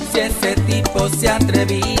 Si ese tipo se ha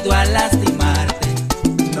atrevido a lastimarte,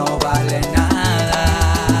 no vale nada.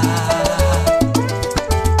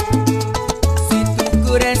 Si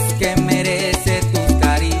tú crees que merece tus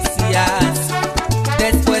caricias,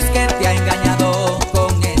 después que te ha engañado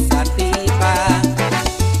con esa tipa,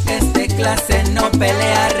 es de clase no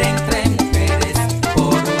pelear entre mujeres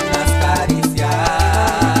por unas caricias.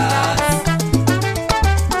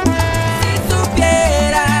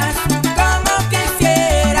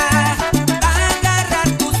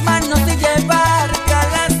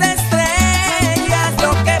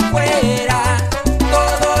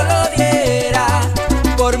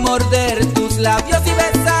 Labios y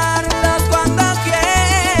besarlos cuando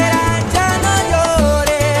quieras. Ya no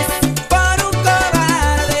llores por un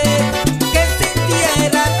cobarde que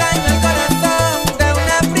sintiera daño al corazón de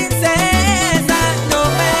una princesa. No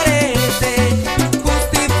merece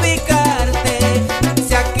justificarte.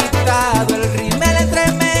 Se ha quitado el rímel entre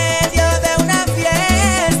medio de una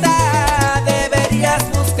fiesta. Deberías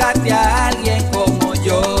buscarte a alguien como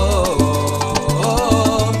yo.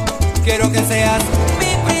 Quiero que seas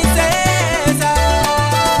mi princesa.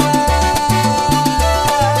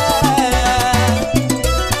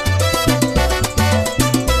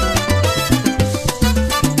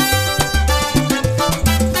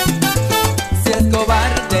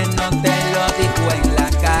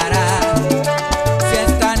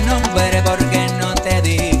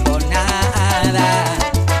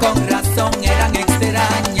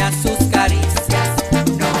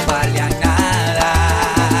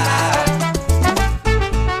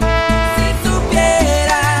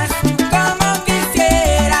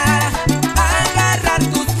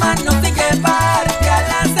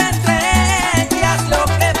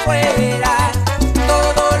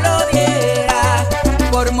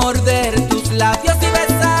 De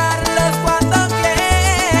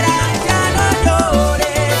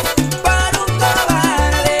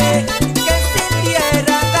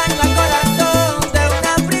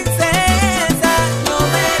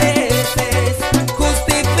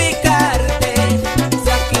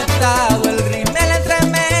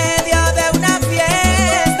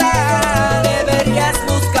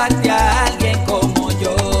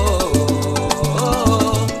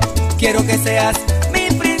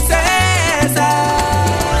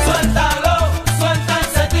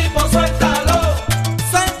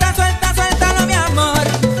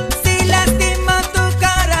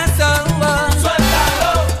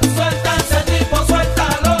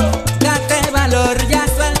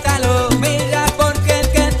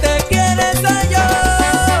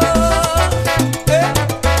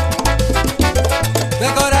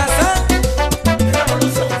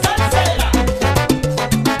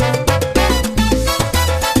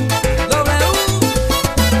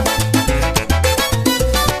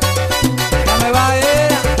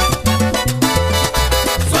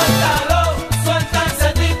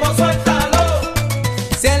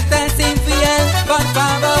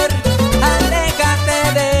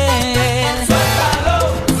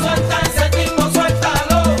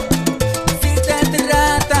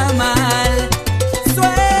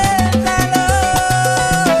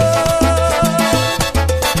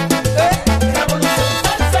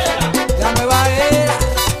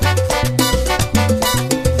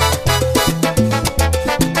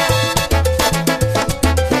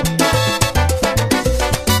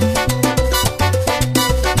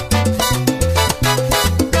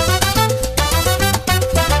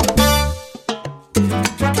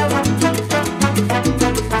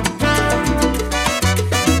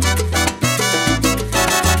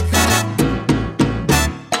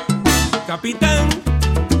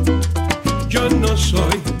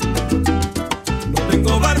soy. No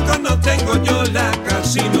tengo barco, no tengo yola,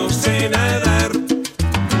 casi no sé nadar.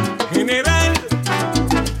 General,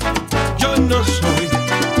 yo no soy.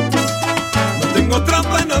 No tengo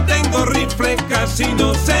tropa, no tengo rifle, casi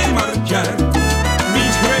no sé marchar.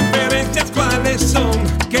 Mis referencias cuáles son,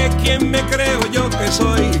 que quién me creo yo que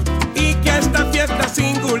soy, y que a esta fiesta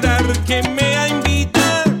singular que me ha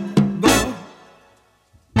invitado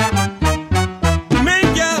me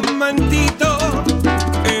llaman Tito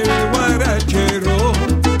el guarachero.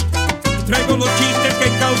 Traigo los chistes que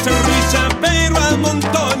causan risa pero a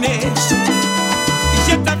montones, y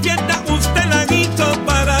si esta fiesta usted la hizo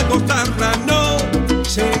para gozarla, no,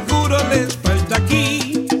 seguro les falta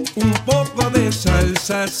aquí un poco de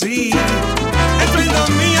salsa, sí. Eso es lo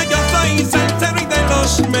mío, yo soy salsero y de los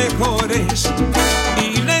mejores,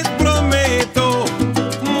 y les prometo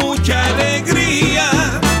mucha alegría.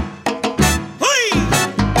 ¡Uy!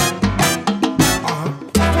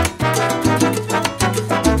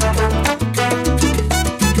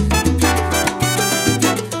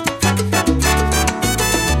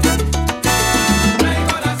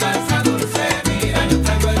 Traigo la salsa dulce, mira, yo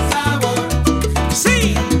traigo el sabor.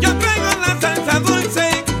 Sí, yo traigo la salsa dulce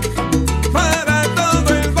para todo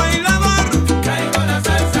el bailador. Traigo la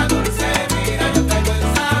salsa dulce, mira, yo traigo el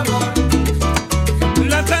sabor.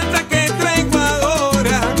 La salsa que traigo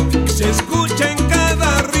ahora se escucha en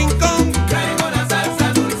cada rincón. Traigo la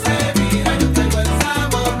salsa dulce, mira, yo traigo el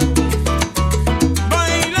sabor.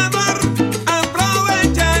 Bailador,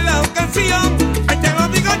 aprovecha la ocasión. Ahí te lo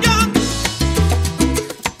digo yo.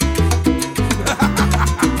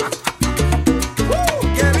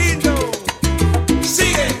 ¡Qué lindo!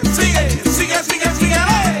 Sigue, sigue, sigue, sigue, sigue.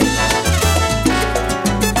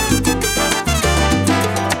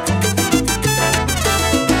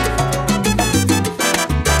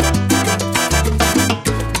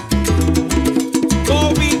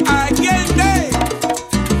 Bobby Allende,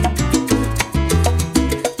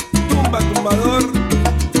 tumba, tumbador.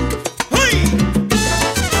 ¡Uy!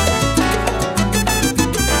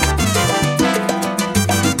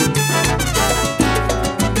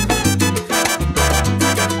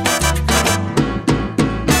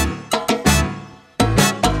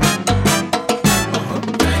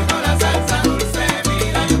 Traigo la salsa dulce,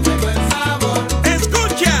 mira, yo traigo el sabor.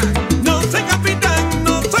 Escucha, no soy capitán,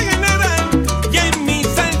 no soy general, y en mi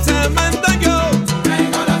salsa mando yo.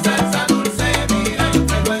 Traigo la salsa dulce, mira, yo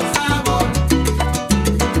traigo el sabor.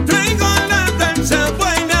 Traigo la salsa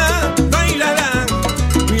buena, bailarán,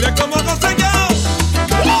 mira cómo gozo yo.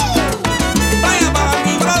 Vaya para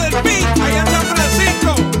mi brother Pete, allá en San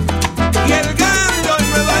Francisco, y el gallo en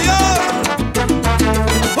Nueva York.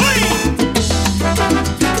 ¡Uy!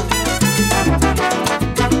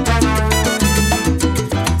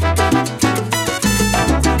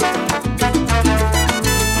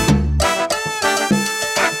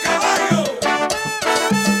 ¡A caballo!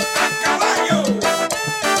 ¡A caballo!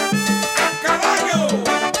 ¡A caballo!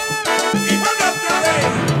 ¡Y manda otra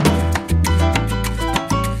vez!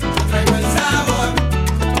 Yo traigo el sabor.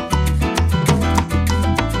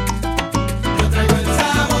 Yo traigo el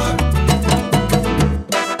sabor.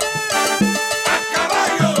 ¡A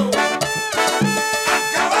caballo! ¡A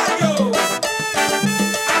caballo!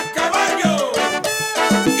 ¡A caballo!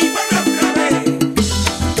 ¡Y manda otra vez!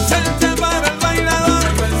 Salsa para el bailador.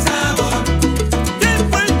 Traigo el sabor. De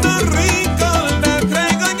Puerto Rico la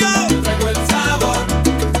traigo yo. Yo traigo el sabor.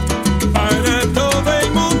 Para todo el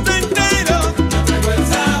mundo entero. Yo traigo el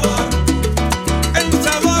sabor. El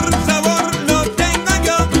sabor, sabor lo tengo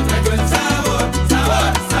yo. Yo traigo el sabor.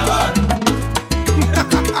 Sabor, sabor.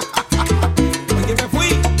 Oye, me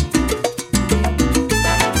fui.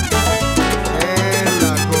 Es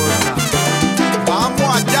la cosa. Vamos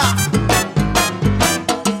allá.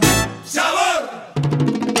 ¡Sabor!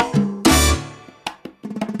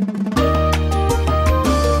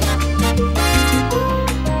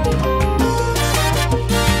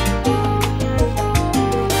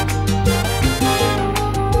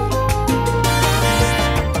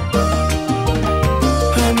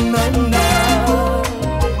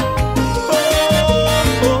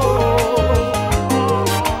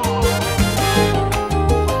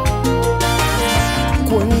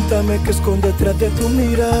 Cuéntame qué esconde detrás de tu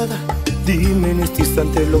mirada. Dime en este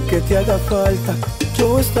instante lo que te haga falta.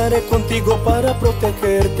 Yo estaré contigo para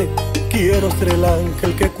protegerte. Quiero ser el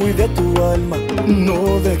ángel que cuide tu alma.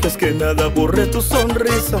 No dejes que nada borre tu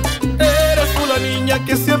sonrisa. Eres tú la niña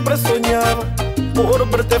que siempre soñaba. Por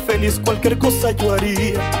verte feliz cualquier cosa yo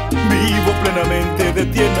haría. Vivo plenamente de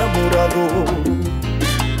ti enamorado.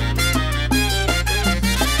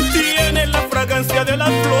 Tienes la fragancia de las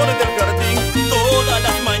flores del jardín. Todas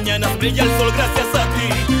las mañanas brilla el sol gracias a ti.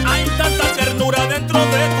 Hay tanta ternura dentro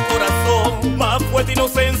de tu corazón. Más fue tu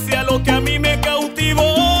inocencia lo que a mí me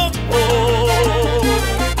cautivó.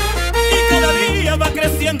 Y cada día va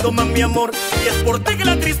creciendo más mi amor. Y es por ti que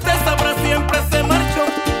la tristeza para siempre se marchó.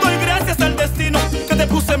 Doy gracias al destino que te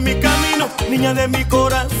puse en mi camino, niña de mi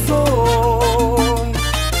corazón.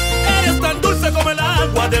 Eres tan dulce como el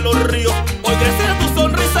agua de los ríos. Hoy gracias a tu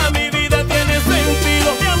sonrisa mi vida tiene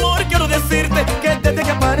sentido. Mi amor, quiero decirte que desde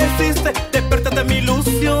que apareciste despertaste mi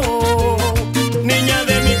ilusión, niña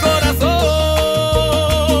de mi corazón.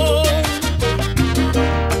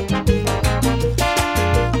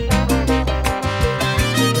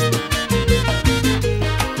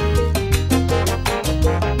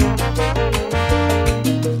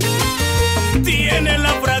 Tiene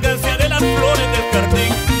la fragancia de las flores del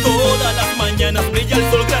jardín. Todas las mañanas brilla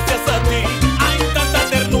el sol gracias a ti. Hay tanta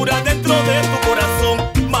ternura dentro de tu corazón.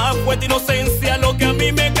 Más fue tu inocencia lo que a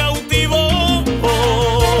mí me cautivó.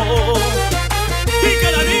 Y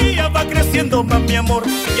cada día va creciendo más mi amor.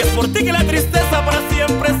 Y es por ti que la tristeza para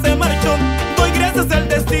siempre se marchó. Doy gracias al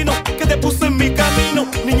destino que te puso en mi camino,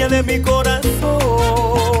 niña de mi corazón.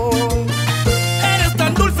 Eres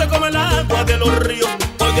tan dulce como el agua de los ríos.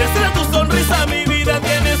 Hoy gracias a tu sonrisa mi vida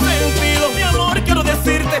tiene sentido. Mi amor, quiero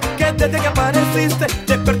decirte que desde que apareciste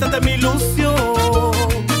despertaste mi ilusión,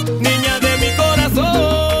 niña de mi corazón.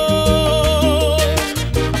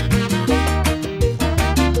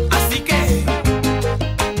 Así que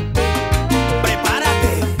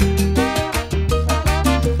prepárate,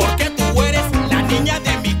 porque tú eres la niña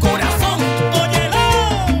de mi corazón. Óyelo.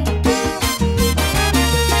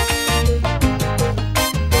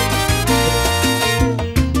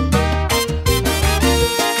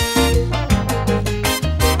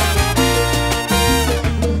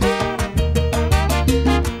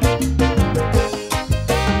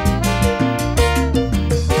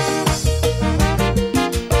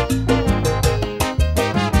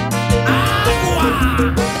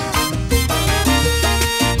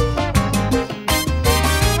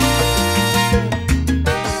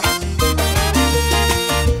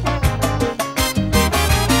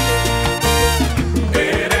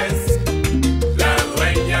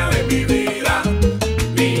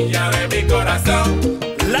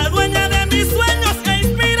 La dueña de mis sueños e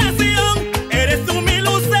inspiración. Eres tú mi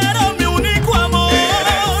lucero, mi único amor.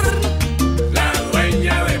 Eres la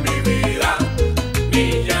dueña de mi vida,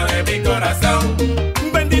 niña de mi corazón.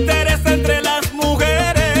 Bendita eres entre las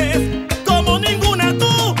mujeres, como ninguna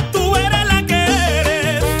tú eres la que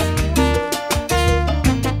eres.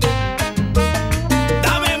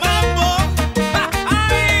 Dame mambo,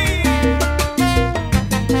 ay,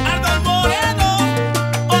 Aldo Moreno,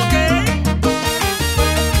 ok.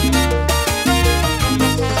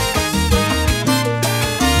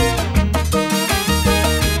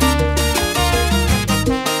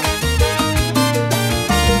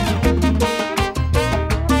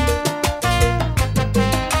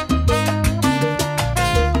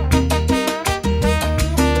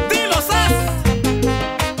 Dilo, Sas,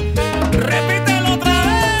 repítelo otra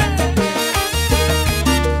vez.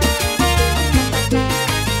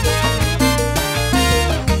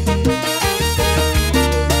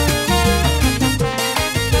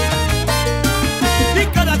 Y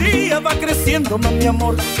cada día va creciendo más mi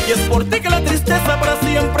amor. Y es por ti que la tristeza para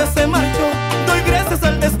siempre se marchó. Doy gracias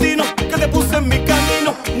al destino que te puse en mi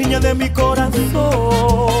camino, niña de mi corazón.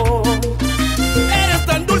 Eres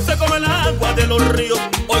tan dulce como el agua de los ríos.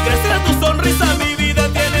 Hoy gracias a tu sonrisa mi vida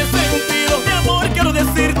tiene sentido. Mi amor, quiero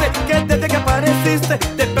decirte que desde que apareciste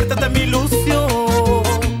despertaste mi ilusión,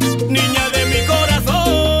 niña de mi corazón.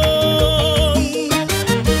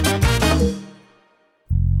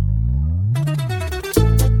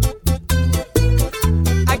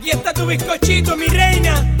 Aquí está tu bizcochito, mi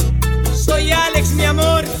reina. Soy Alex, mi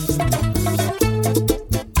amor.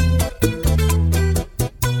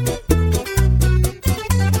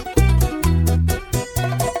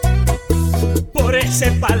 Por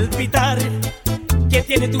ese palpitar que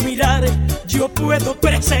tiene tu mirar, yo puedo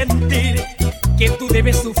presentir que tú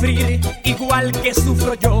debes sufrir igual que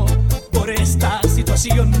sufro yo por esta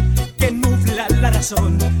situación que nubla la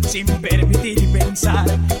razón sin permitir pensar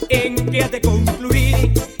en que ha de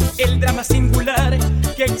concluir el drama singular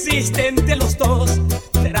que existe entre los dos,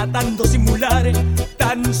 tratando simular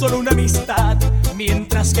tan solo una amistad,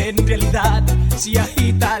 mientras que en realidad se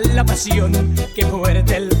agita la pasión que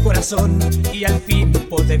muerde el corazón y al fin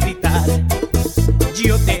puede gritar: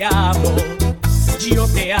 yo te amo, yo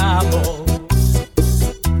te amo.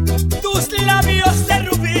 Tus labios de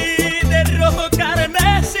rubí, de rojo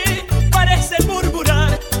carmesí, parecen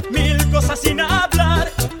murmurar mil cosas sin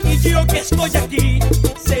hablar, y yo que estoy aquí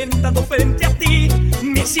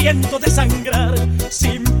siento desangrar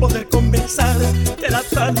sin poder conversar,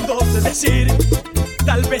 tratando de decir,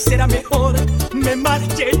 tal vez será mejor me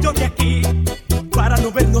marche yo de aquí para no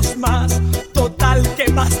vernos más. Total, ¿qué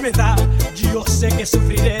más me da? Yo sé que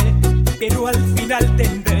sufriré, pero al final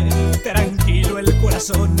tendré tranquilo el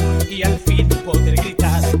corazón y al fin poder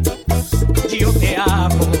gritar, yo te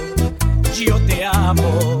amo, yo te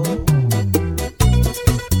amo.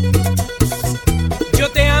 Yo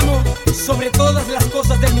te amo sobre todas las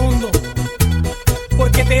cosas del mundo,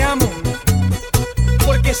 porque te amo,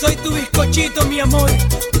 porque soy tu bizcochito, mi amor.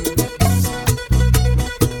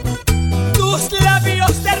 Tus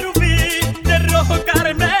labios de rubí, de rojo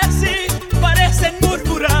carmesí, parecen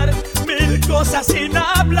murmurar mil cosas sin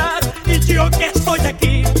hablar. Y yo que estoy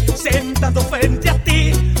aquí, sentado frente a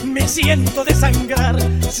ti, me siento desangrar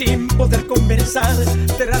sin poder conversar,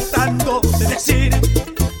 tratando de decir,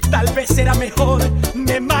 tal vez será mejor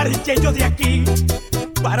me marche yo de aquí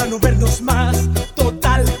para no vernos más.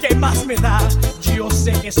 Total, ¿qué más me da? Yo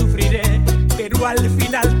sé que sufriré, pero al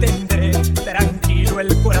final tendré tranquilo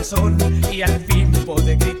el corazón y al fin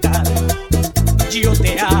poder gritar, yo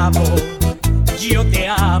te amo, yo te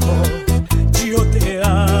amo, yo te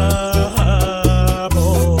amo.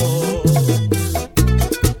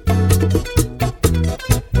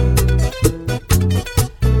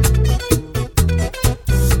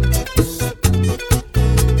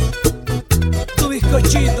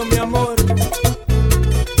 Bizcochito, mi amor.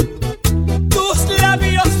 Tus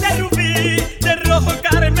labios de rubí, de rojo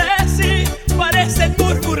carmesí, parecen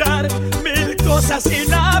murmurar mil cosas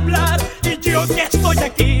sin hablar. Y yo que estoy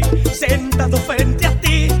aquí, sentado frente a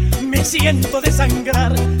ti, me siento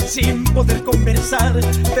desangrar sin poder conversar,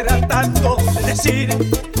 tratando de decir,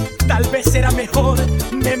 tal vez será mejor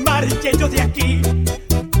me marche yo de aquí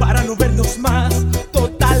para no vernos más.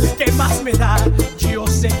 Total, ¿qué más me da? Yo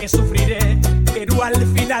sé que sufriré, pero al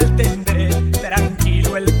final tendré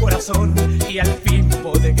tranquilo el corazón y al fin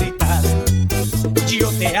poder gritar, yo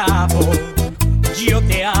te amo, yo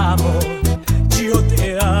te amo, yo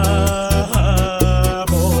te amo.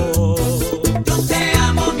 Yo te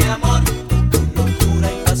amo, mi amor, con locura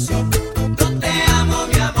y pasión. Yo te amo,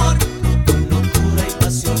 mi amor, con locura y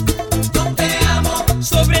pasión. Yo te amo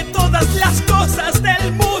sobre todas las cosas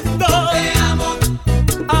del mundo. Yo te amo,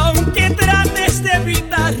 aunque trates de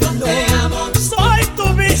evitarlo. Yo te amo, soy tu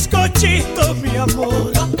bizcochito, mi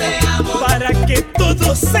amor. Yo te amo, para que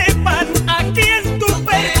todos sepan a quién tú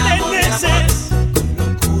perteneces.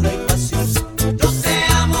 Con locura y pasión. Yo te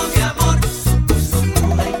amo, mi amor, con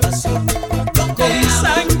locura y pasión. Yo te Con amo,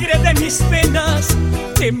 sangre de mis penas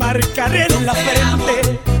te marcaré en la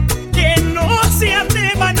frente. Que no se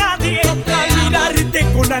atreva nadie a mirarte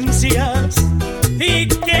con ansias y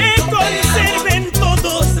que conserven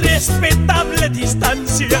todos respetable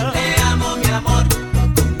distancia. te amo, mi amor,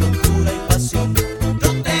 con locura y pasión.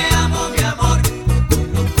 Yo te amo, mi amor,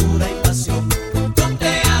 con locura y pasión. Yo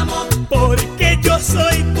te amo, Porque yo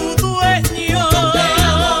soy tu dueño.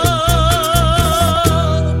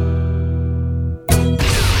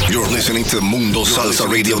 You're listening to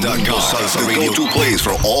MundoSalsaRadio.com, the go-to place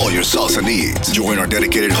for all your salsa needs. Join our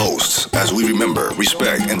dedicated hosts as we remember,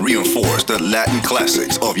 respect, and reinforce the Latin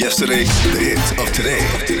classics of yesterday, the hits of today,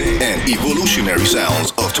 and evolutionary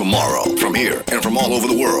sounds of tomorrow from here and from all over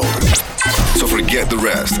the world. So forget the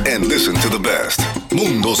rest and listen to the best.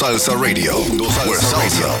 Mundo Salsa Radio, where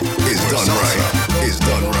salsa is done right. Is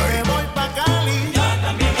done right.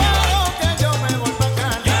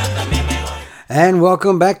 And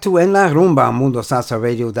welcome back to En La Rumba,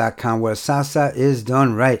 MundoSalsaRadio.com, where salsa is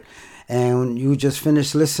done right. And you just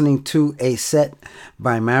finished listening to a set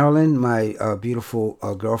by Marilyn, my beautiful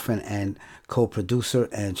girlfriend and co-producer,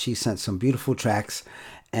 and she sent some beautiful tracks.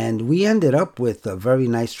 And we ended up with a very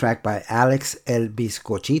nice track by Alex El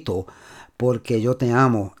Bizcochito, Porque Yo Te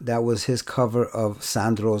Amo. That was his cover of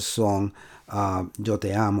Sandro's song, Yo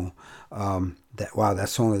Te Amo. That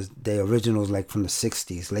song is, the original is like from the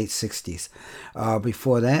 60s, late 60s.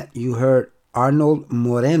 Before that, you heard Arnold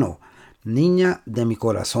Moreno, Niña de mi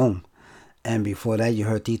Corazón. And before that, you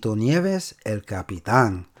heard Tito Nieves, El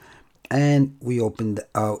Capitán. And we opened,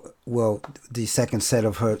 the second set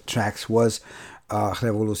of her tracks was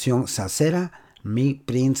Revolución Salsera, Mi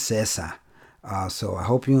Princesa. So I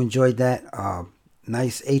hope you enjoyed that.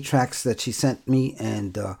 Nice 8 tracks that she sent me,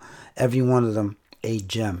 and every one of them a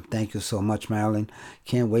gem. Thank you so much, Marilyn.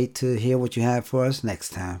 Can't wait to hear what you have for us next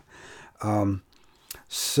time.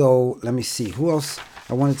 So let me see who else.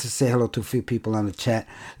 I wanted to say hello to a few people on the chat.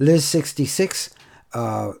 Liz66,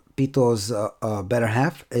 Pito's better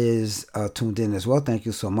half, is tuned in as well. Thank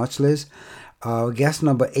you so much, Liz. Guest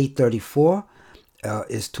number 834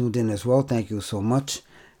 is tuned in as well. Thank you so much.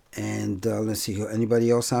 And let's see,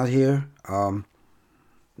 anybody else out here?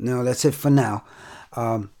 No, that's it for now.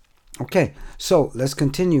 Okay, so let's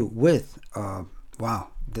continue with wow,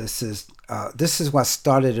 this is what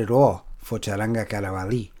started it all for Charanga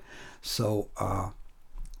Carabalí. So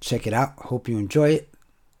check it out. Hope you enjoy it.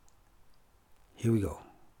 Here we go.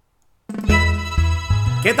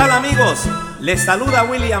 ¿Qué tal, amigos? Les saluda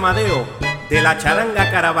Willy Amadeo de la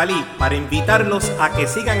Charanga Carabalí para invitarlos a que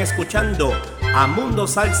sigan escuchando a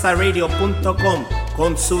MundoSalsaRadio.com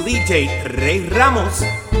con su DJ Rey Ramos.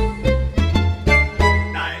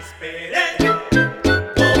 La esperé,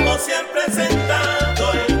 como siempre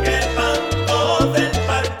sentado en el banco del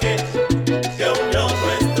parque que unió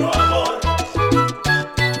nuestro amor.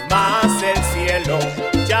 Mas el cielo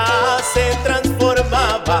ya se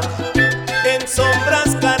transformaba en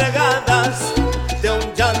sombras cargadas de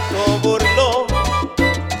un llanto burlón.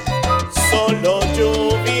 Solo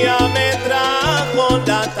lluvia me trajo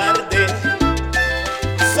la tarde,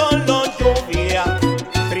 solo lluvia,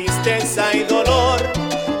 tristeza y dolor.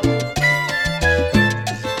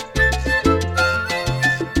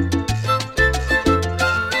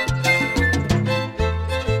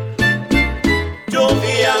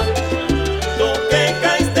 Lluvia, tú que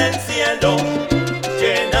caes del cielo,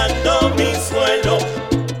 llenando mi suelo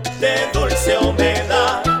de dulce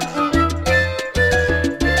humedad.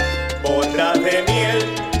 Borra de miel,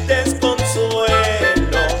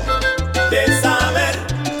 desconsuelo, de saber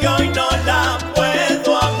que hoy no la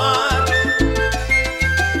puedo amar.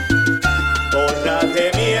 Borra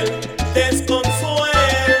de miel,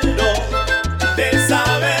 desconsuelo, de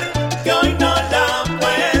saber que hoy no la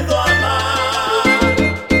puedo amar.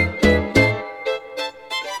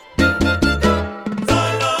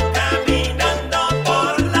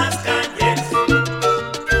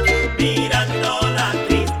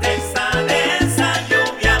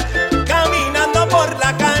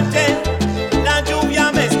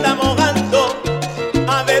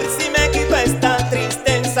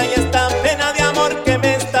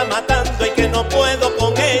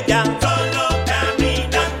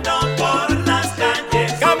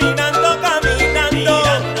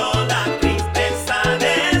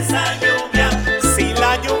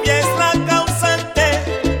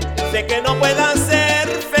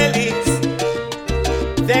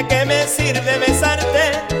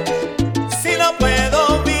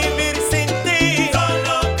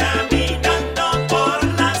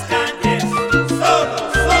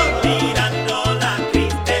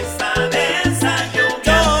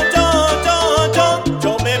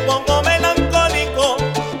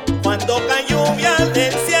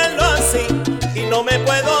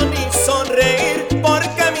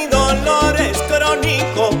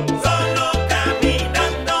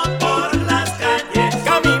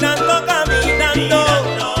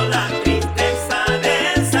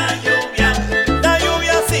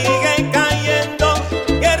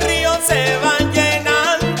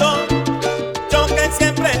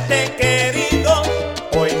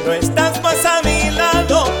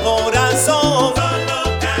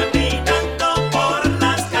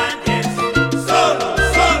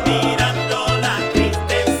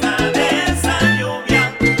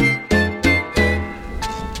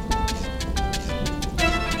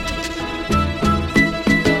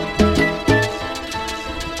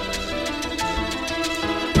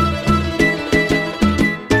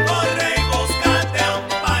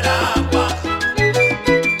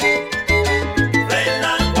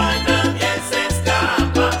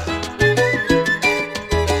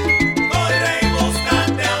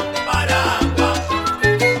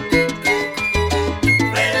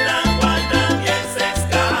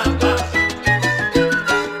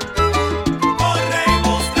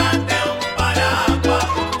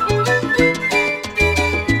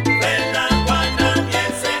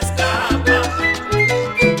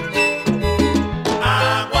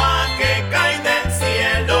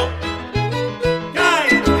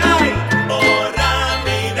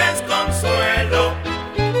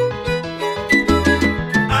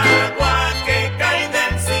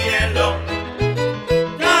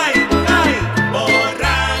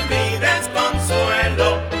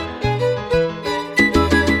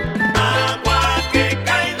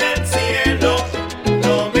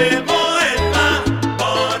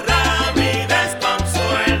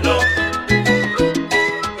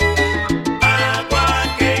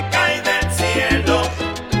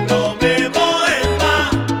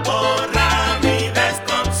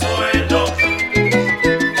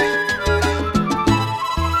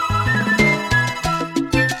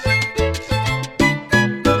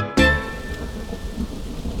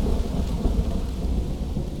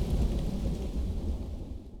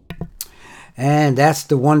 And that's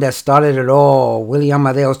the one that started it all, Willie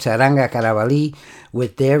Amadeo's Charanga Carabalí,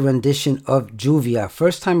 with their rendition of Lluvia.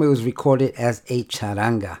 First time it was recorded as a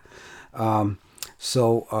charanga.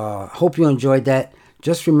 So hope you enjoyed that.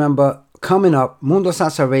 Just remember, coming up, Mundo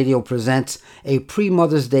Salsa Radio presents a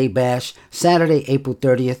pre-Mother's Day bash, Saturday, April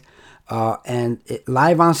 30th. And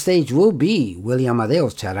live on stage will be Willie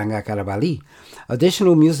Amadeo's Charanga Carabalí.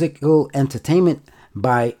 Additional musical entertainment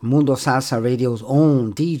by Mundo Salsa Radio's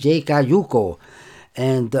own DJ Cayuco.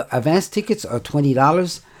 And the advance tickets are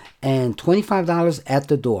 $20 and $25 at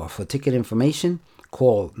the door. For ticket information,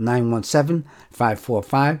 call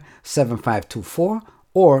 917-545-7524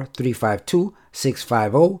 or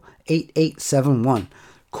 352-650-8871.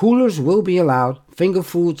 Coolers will be allowed. Finger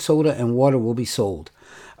food, soda, and water will be sold.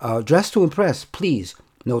 Dress to impress, please.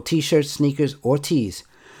 No t-shirts, sneakers, or tees.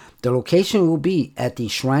 The location will be at the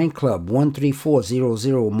Shrine Club,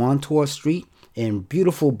 13400 Montour Street in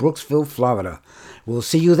beautiful Brooksville, Florida. We'll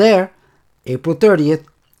see you there, April 30th.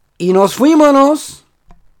 Y nos fuímonos!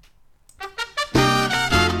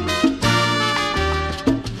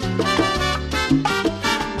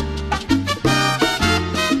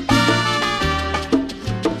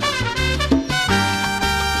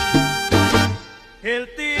 El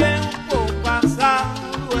tiempo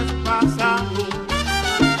pasado es pasado.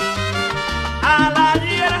 Al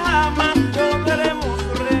ayer jamás podremos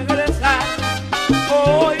regresar.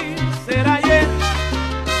 Hoy será ayer,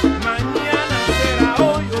 mañana será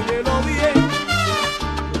hoy. Óyelo bien,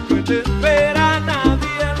 lo que te espera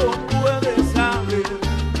nadie lo puede saber.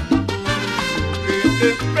 Lo que te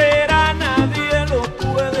espera nadie lo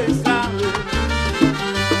puede saber.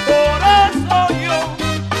 Por eso yo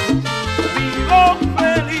vivo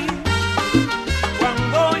feliz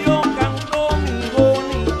cuando yo canto mi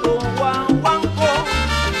bonito guaguancó.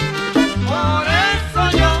 Por eso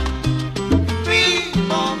yo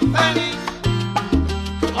vivo feliz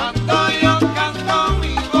cuando yo canto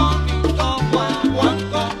mi bonito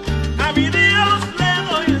guaguancó. A mi Dios le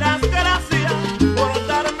doy las gracias por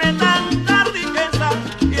darme tanta riqueza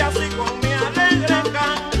y así con mi alegre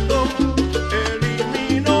canto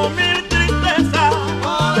elimino mil tristezas.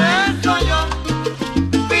 Por eso yo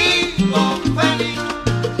vivo feliz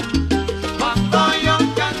cuando yo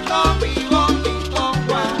canto mi bonito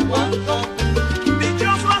guaguancó.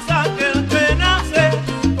 Dichoso es aquel que nace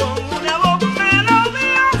con una voz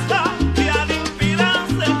melodiosa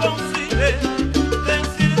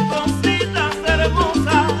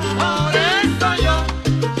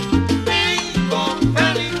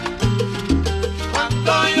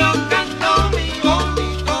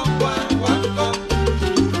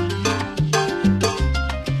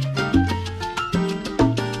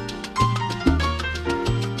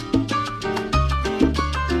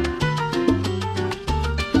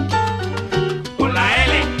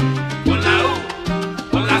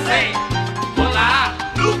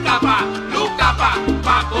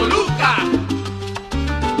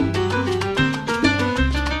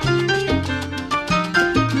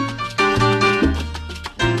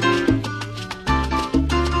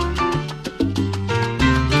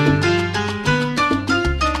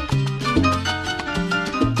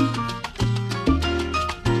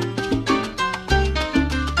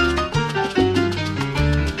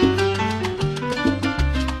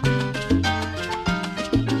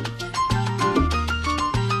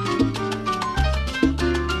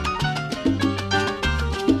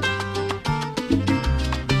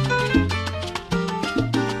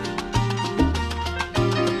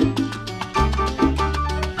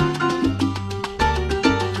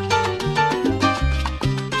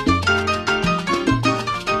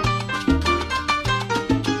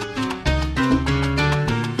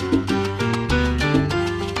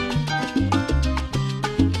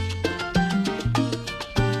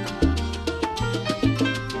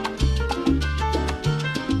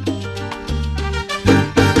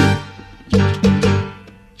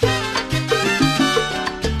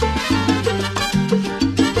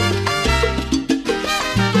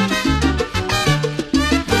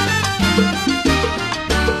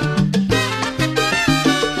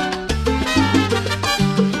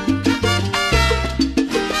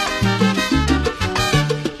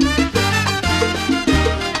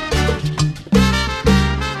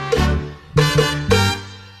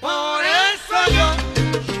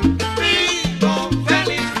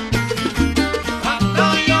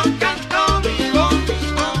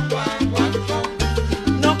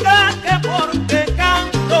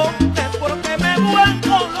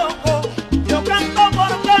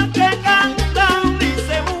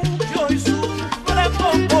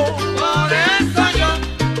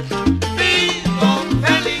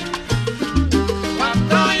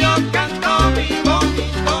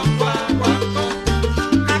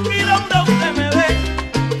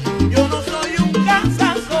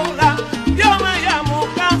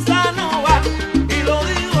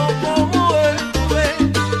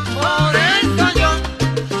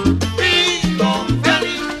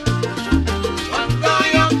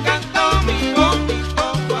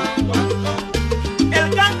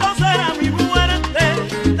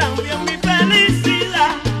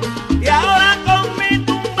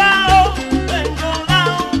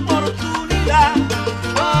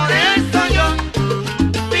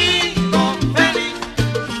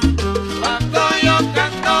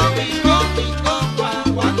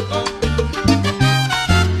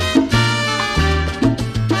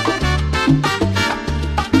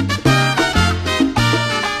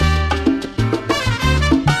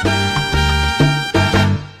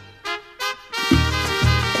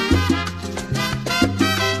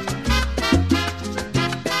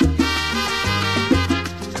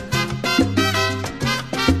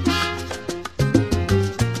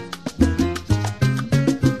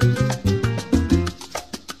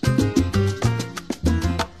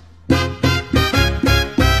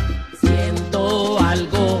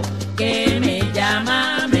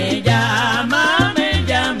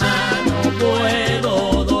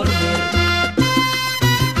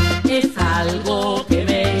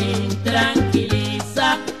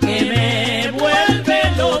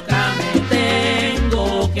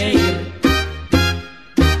que ir.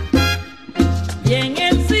 Y en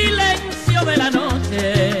el silencio de la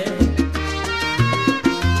noche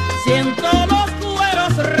siento los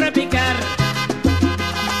cueros repicar.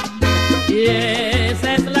 Y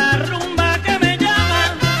esa es la rumba que me llama,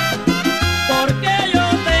 porque yo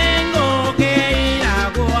tengo que ir a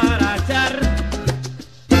guarachar.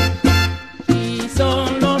 Y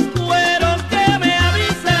son los cueros que me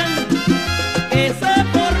avisan que se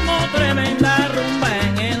formó tremenda rumba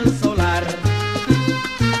en el sol.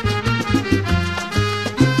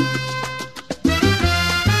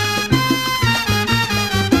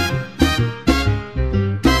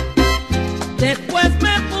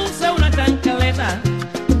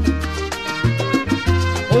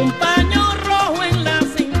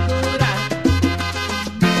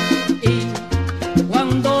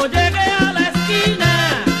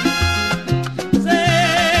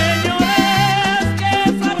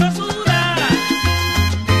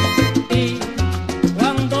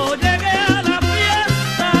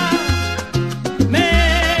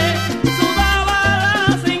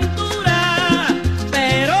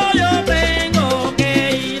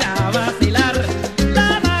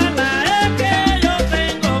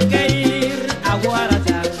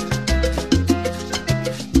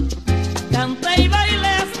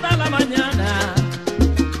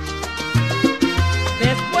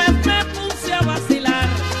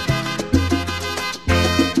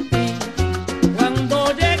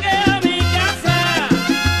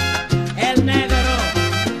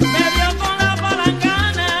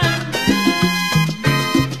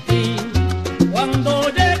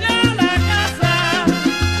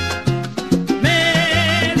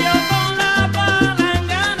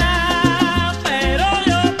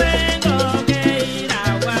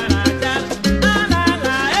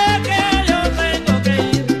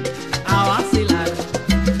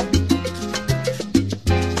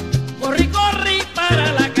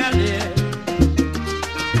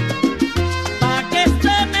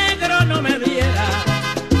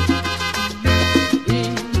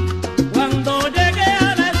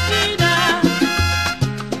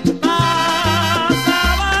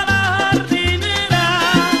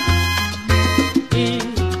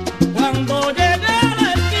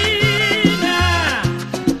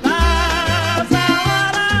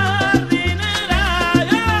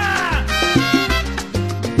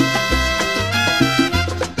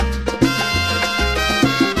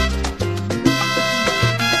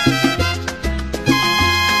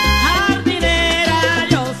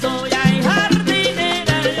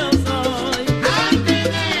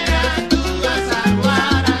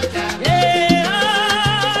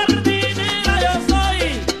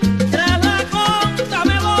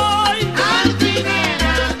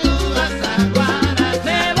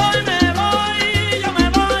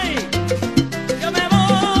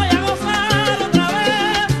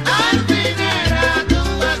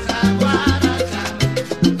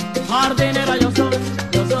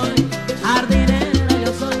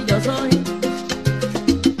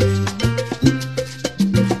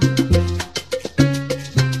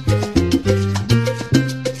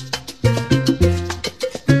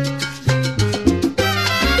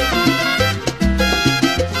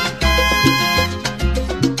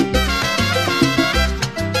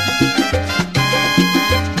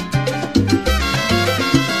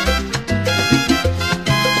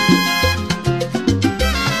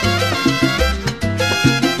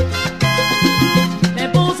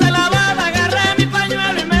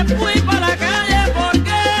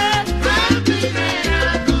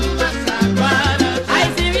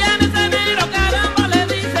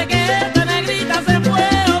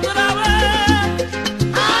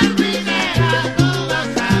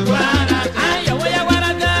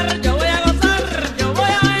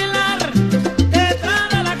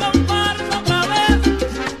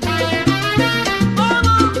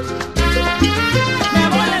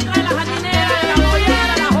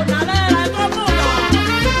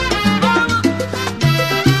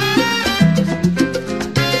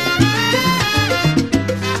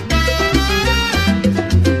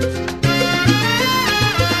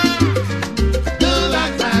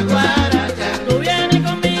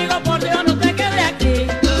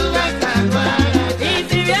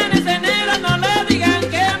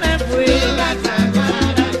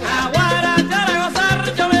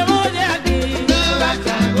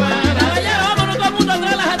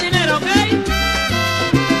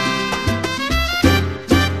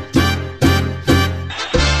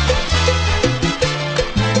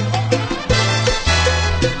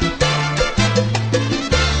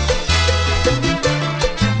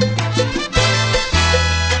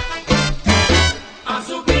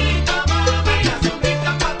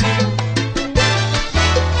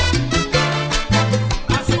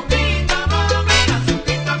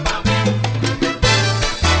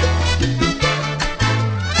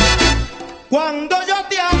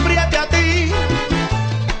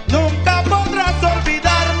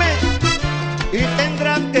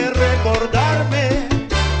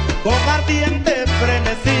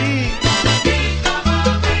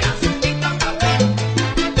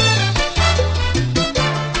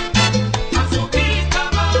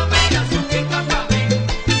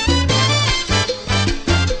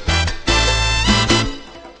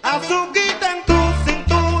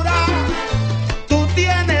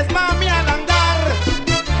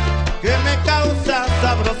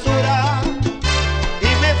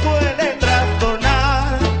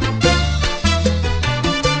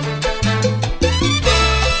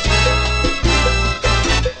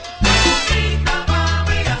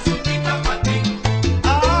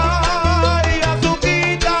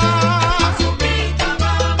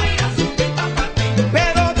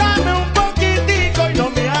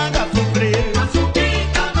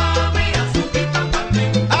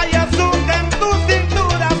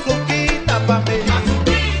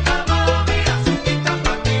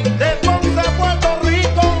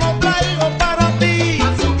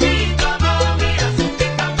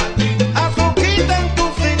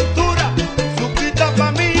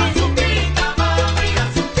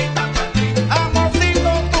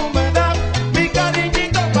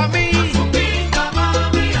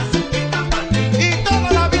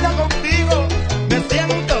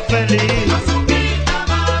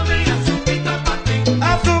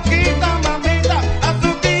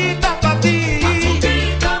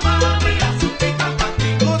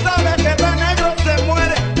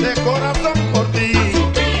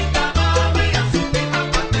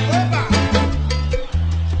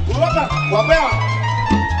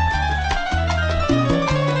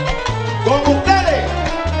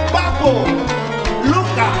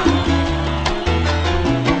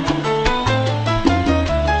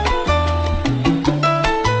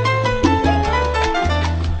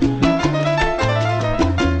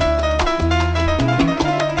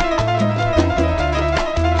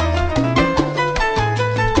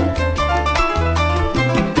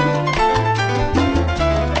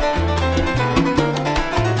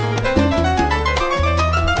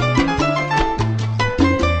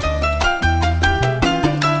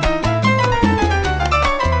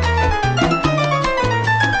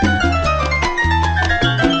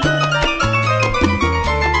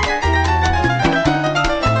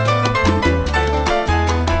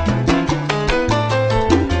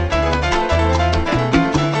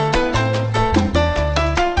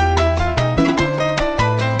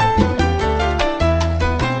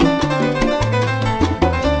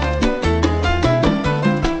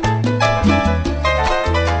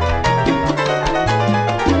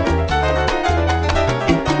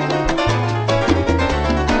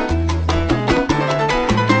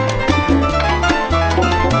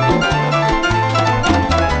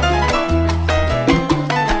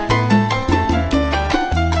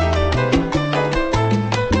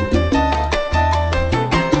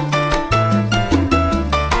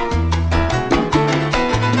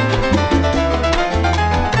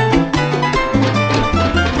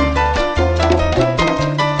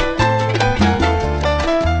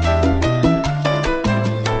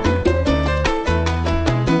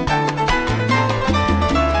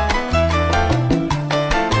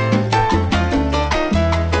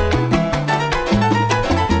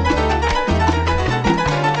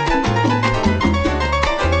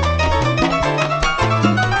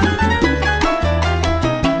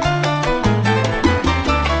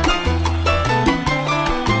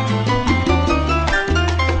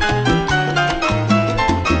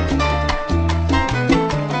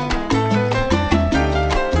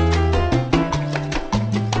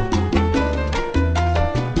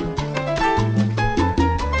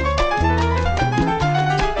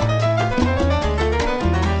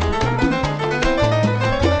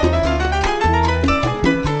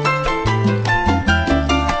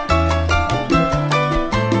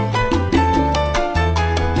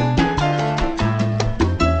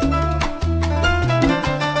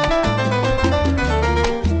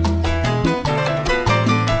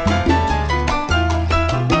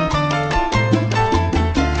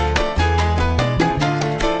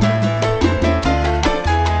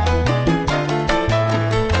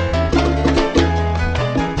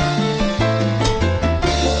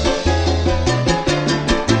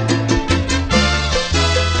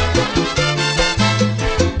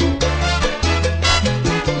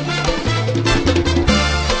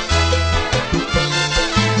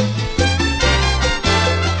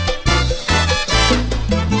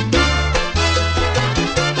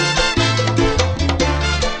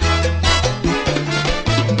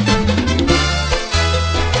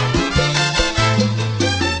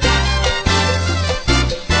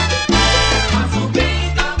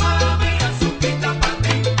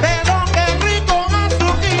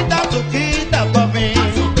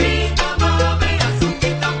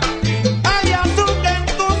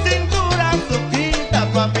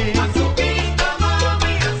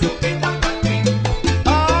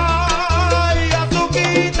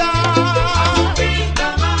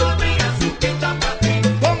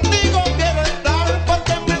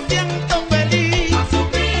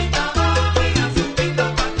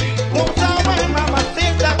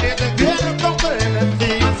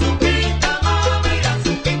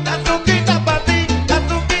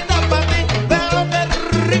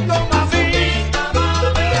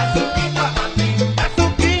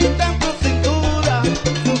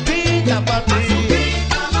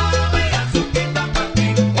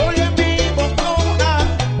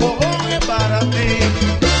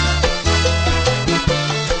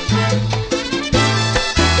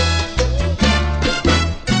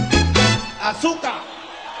 Luca.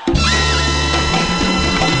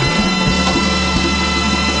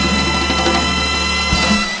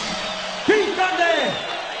 Picante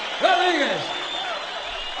Rodríguez.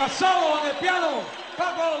 A solo en el piano,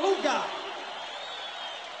 Paco Luca.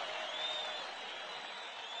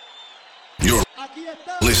 You're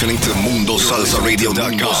listening to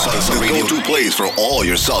MundoSalsaRadio.com, the go-to place for all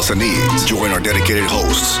your salsa needs. Join our dedicated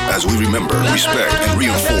hosts as we remember, respect, and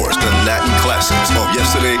reinforce the Latin classics of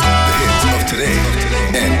yesterday, the hits of today,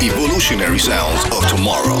 and evolutionary sounds of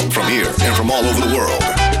tomorrow from here and from all over the world.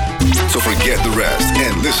 So forget the rest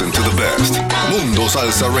and listen to the best. Mundo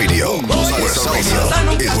Salsa Radio, where salsa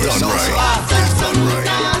is done right. Is done right.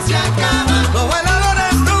 Los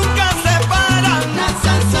bailadores nunca se paran. La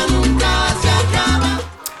salsa nunca se acaba.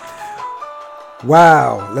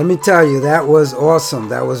 Wow, let me tell you, that was awesome.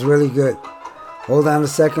 That was really good. Hold on a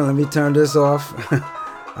second, let me turn this off.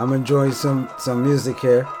 I'm enjoying some music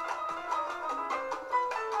here.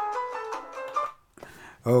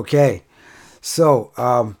 Okay, so,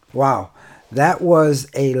 wow. That was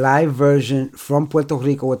a live version from Puerto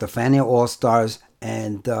Rico with the Fania All-Stars,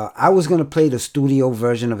 and I was going to play the studio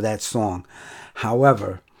version of that song.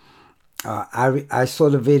 However, I saw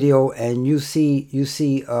the video, and you see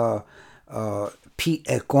Pete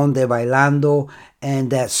El Conde bailando, and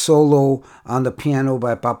that solo on the piano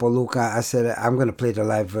by Papo Luca. I said, I'm going to play the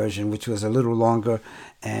live version, which was a little longer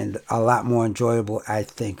and a lot more enjoyable, I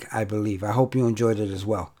believe. I hope you enjoyed it as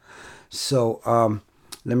well. So,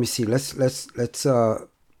 let me see. Let's recap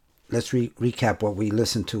what we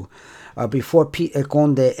listened to. Before Pete El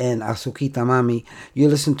Conde and Azuquita Mami, you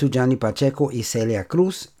listened to Johnny Pacheco y Celia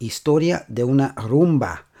Cruz, Historia de una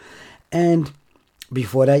Rumba. And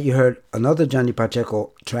before that, you heard another Johnny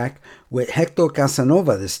Pacheco track with Hector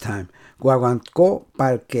Casanova this time, Guaguancó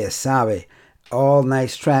Pa'l Que Sabe. All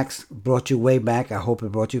nice tracks, brought you way back. I hope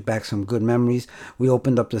it brought you back some good memories. We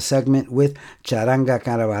opened up the segment with Charanga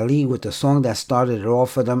Carabalí with the song that started it all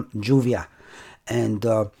for them, Lluvia. And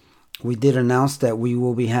we did announce that we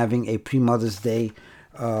will be having a pre-Mother's Day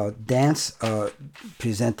dance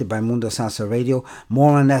presented by Mundo Salsa Radio.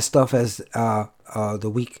 More on that stuff as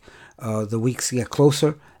the weeks get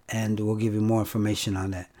closer, and we'll give you more information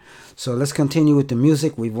on that. So let's continue with the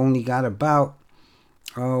music. We've only got about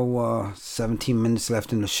 17 minutes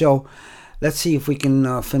left in the show. Let's see if we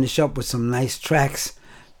can finish up with some nice tracks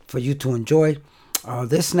for you to enjoy.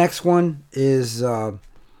 This next one is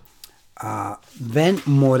Ven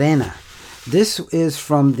Morena. This is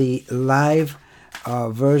from the live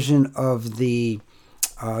version of the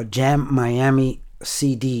Jam Miami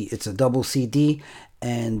CD. It's a double CD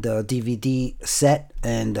and DVD set,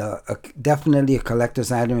 and definitely a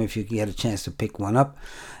collector's item if you get a chance to pick one up.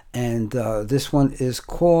 And this one is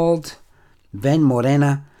called Ven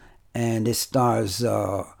Morena, and it stars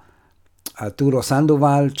Arturo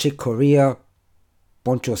Sandoval, Chick Corea,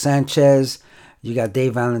 Poncho Sanchez. You got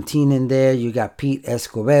Dave Valentin in there. You got Pete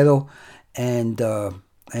Escobedo, and a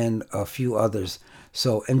few others.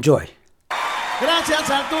 So enjoy. Gracias,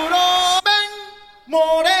 Arturo. Ven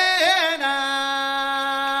Morena.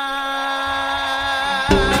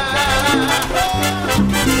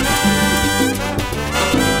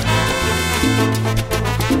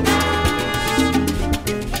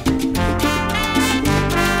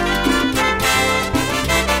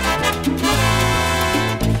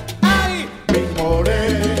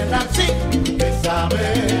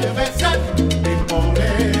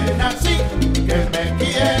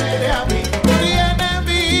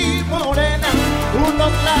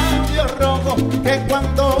 Que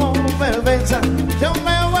cuando me besan yo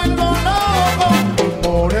me vuelvo loco. Mi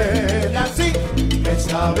morena sí me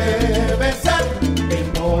sabe besar, mi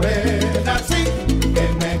morena sí que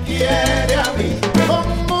me quiere a mí. Con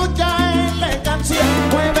mucha elegancia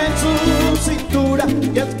mueve su cintura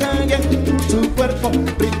y es que en su cuerpo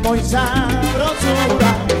ritmo y sabrosura.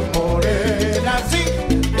 Mi morena sí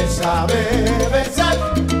me sabe besar,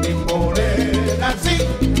 mi morena sí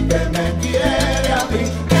que me quiere a mí.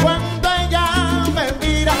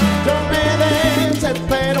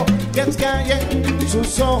 Pero que es que hay en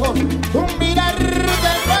sus ojos un mirar de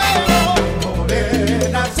fuego.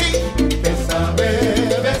 Morena sí que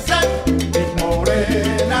sabe besar, y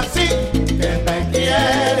morena sí que me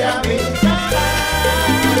quiere a mí.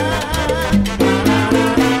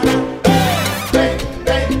 Ven,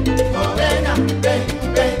 ven, morena, ven,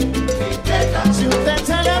 ven, mi teta. Si usted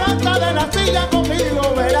se levanta de la silla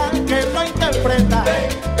conmigo, verá que lo interpreta. Ven,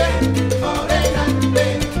 ven, morena,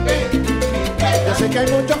 ven, ven. Sé que hay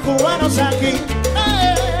muchos cubanos aquí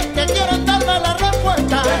que quieren darme la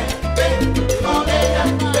respuesta.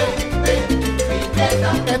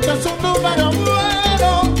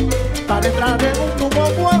 entrar en un tubo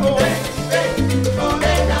fuego.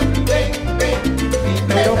 Morena,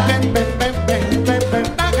 pero ven,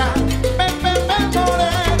 acá. Ven,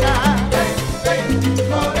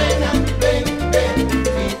 morena.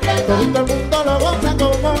 Todo el mundo lo goza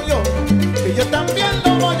como yo, y yo también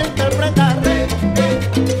lo voy a interpretar.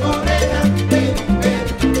 Morena,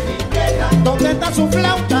 ¿dónde está su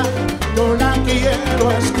flauta? Yo la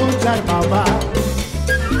quiero escuchar, mamá.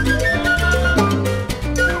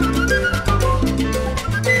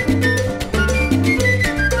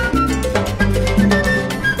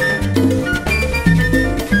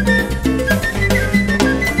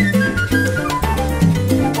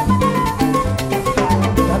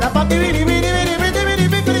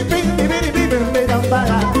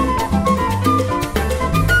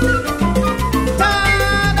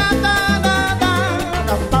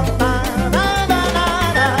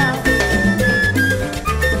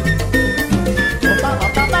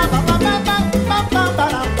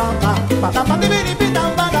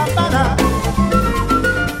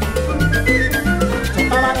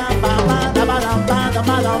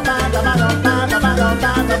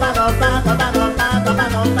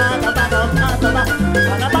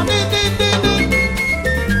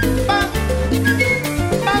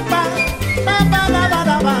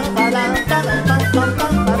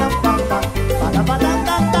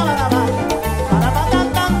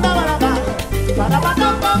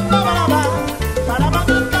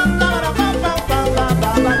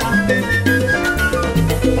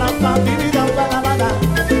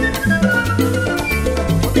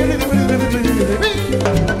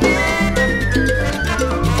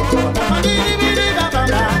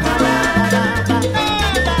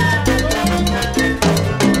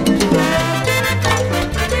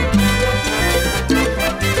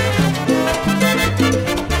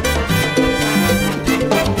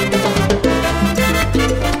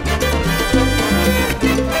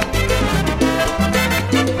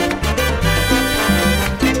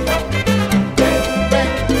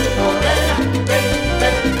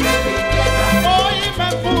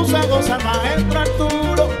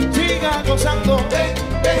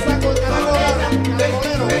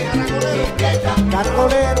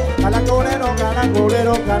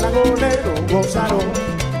 Caragolero, gozaron.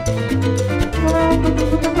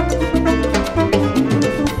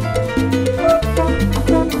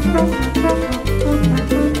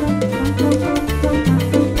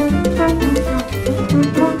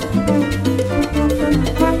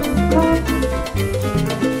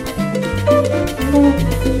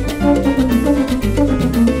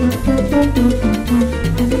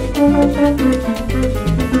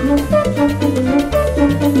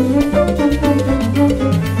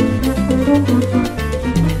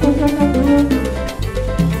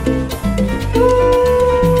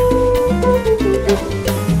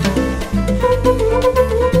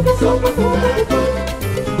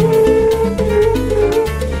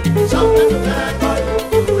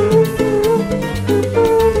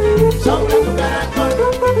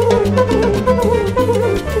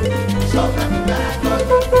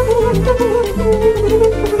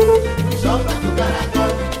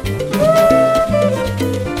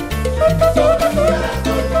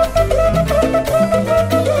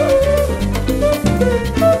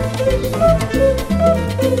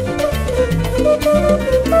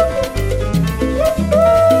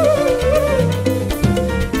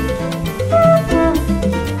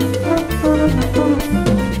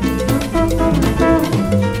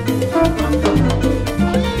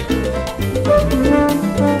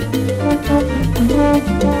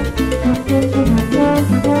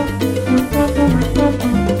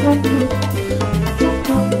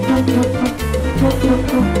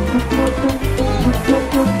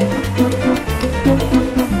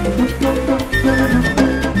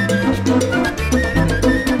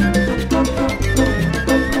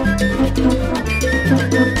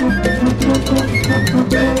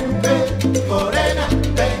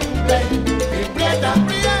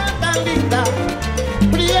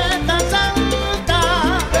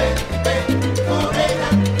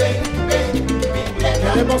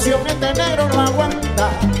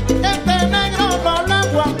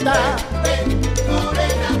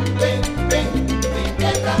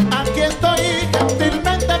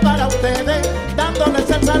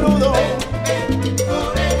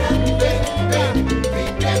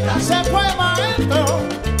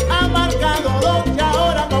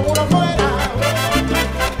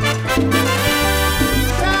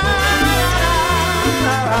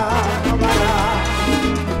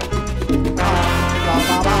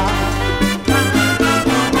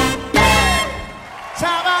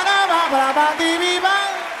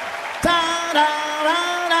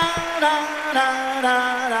 Gracias,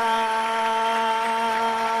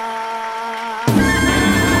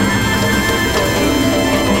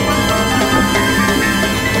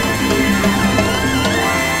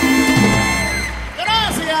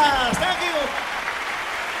 thank you.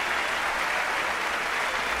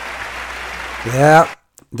 Yeah,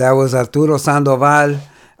 that was Arturo Sandoval,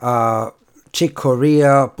 Chick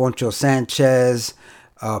Corea, Poncho Sanchez,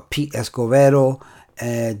 Pete Escobedo,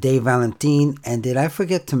 Dave Valentin, and did I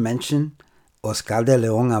forget to mention Oscar de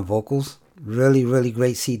Leon on vocals? Really, really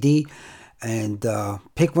great CD, and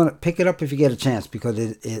pick it up if you get a chance because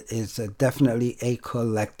it is definitely a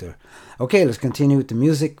collector. Okay, let's continue with the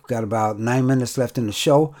music. We've got about 9 minutes left in the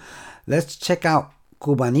show. Let's check out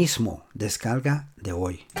Cubanismo, Descarga de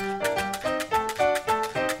Hoy.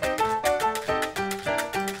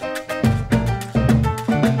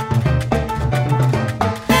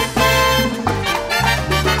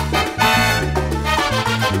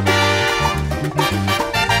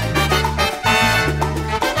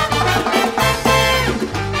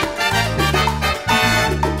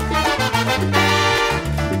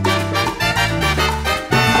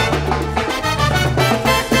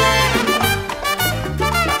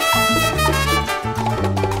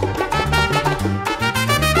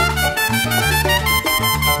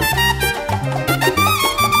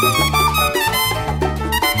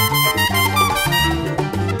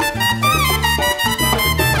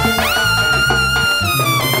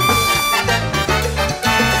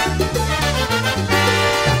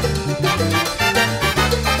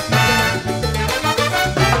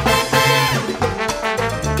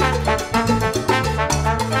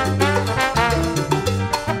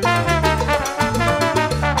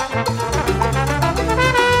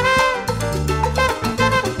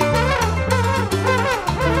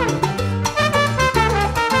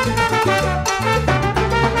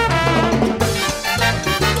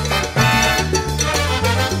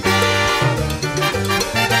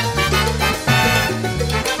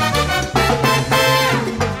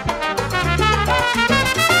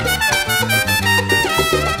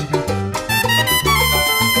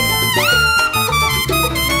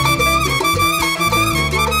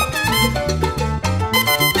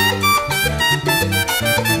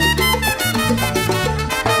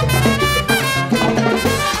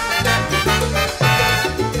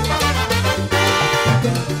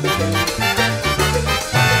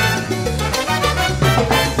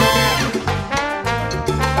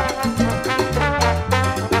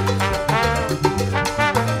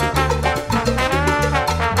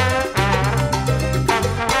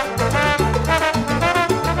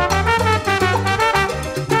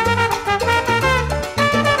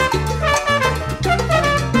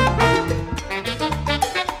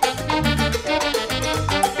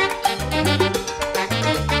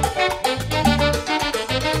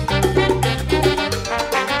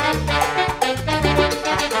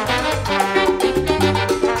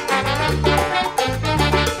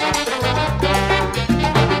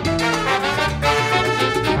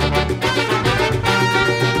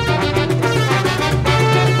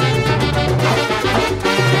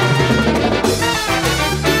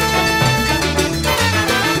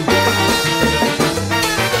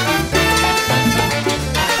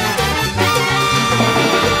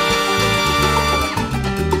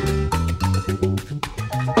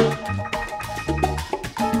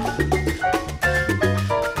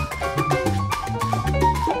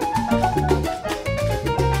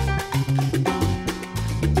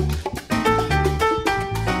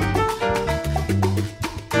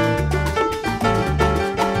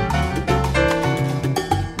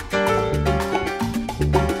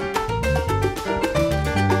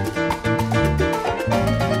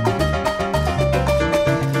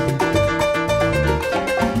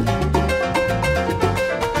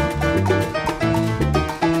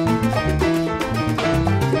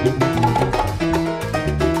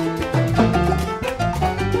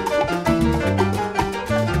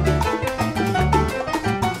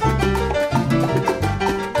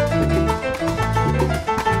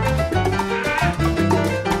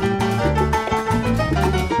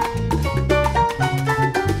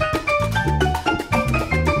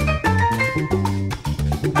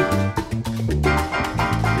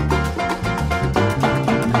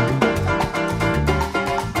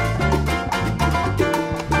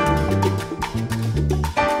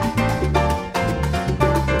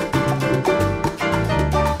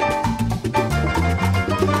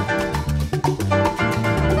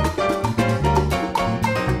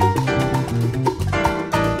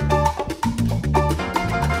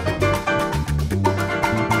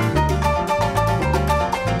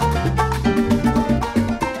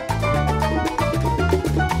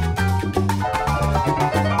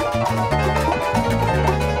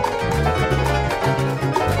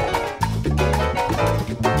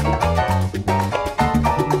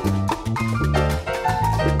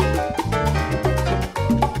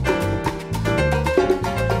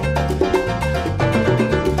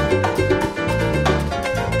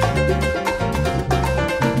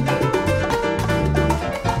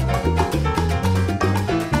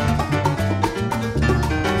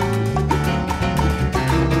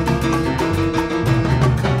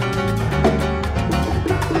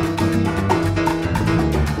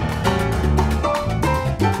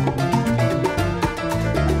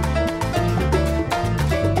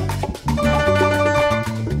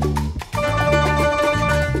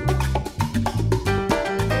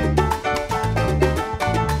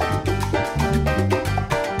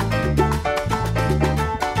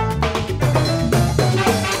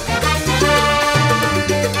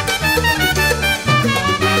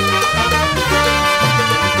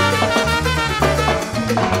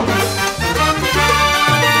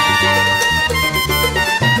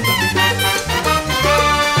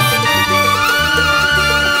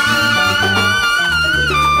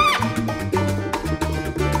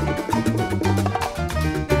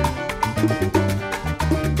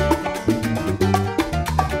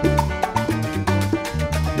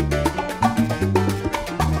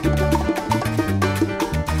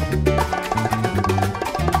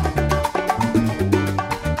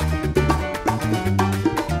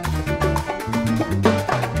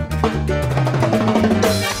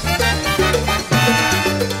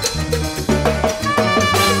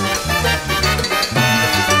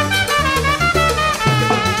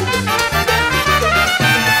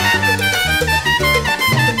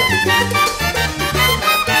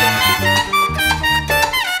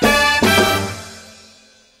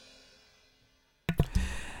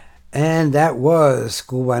 And that was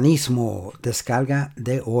Cubanismo, Descarga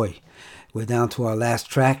de Hoy. We're down to our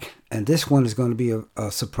last track, and this one is going to be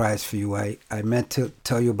a surprise for you. I meant to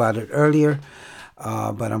tell you about it earlier,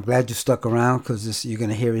 but I'm glad you stuck around because you're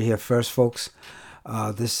going to hear it here first, folks.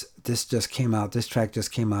 This just came out. This track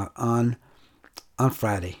just came out on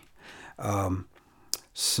Friday.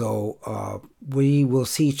 So we will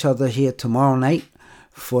see each other here tomorrow night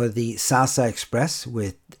for the Salsa Express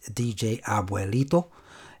with DJ Abuelito,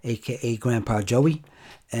 a.k.a. Grandpa Joey.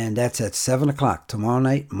 And that's at 7 o'clock tomorrow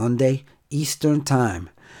night, Monday, Eastern Time.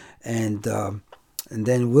 And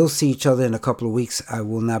then we'll see each other in a couple of weeks. I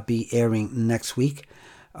will not be airing next week,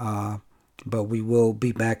 but we will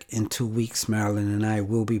be back in 2 weeks. Marilyn and I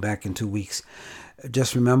will be back in 2 weeks.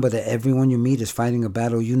 Just remember that everyone you meet is fighting a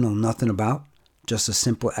battle you know nothing about. Just a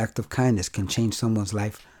simple act of kindness can change someone's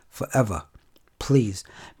life forever. Please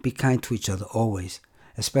be kind to each other always,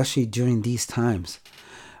 especially during these times.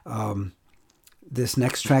 This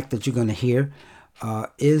next track that you're going to hear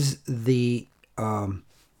is the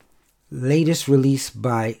latest release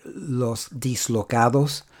by Los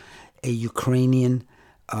Dislocados, a Ukrainian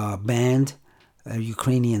band, a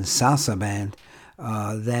Ukrainian salsa band.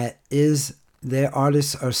 Their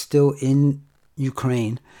artists are still in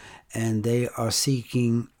Ukraine, and they are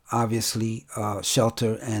seeking, obviously,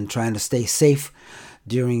 shelter and trying to stay safe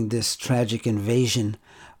during this tragic invasion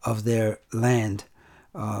of their land.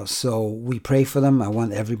 So we pray for them. I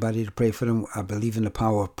want everybody to pray for them. I believe in the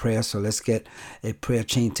power of prayer. So let's get a prayer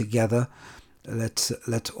chain together.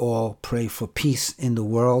 Let's all pray for peace in the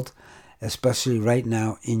world, especially right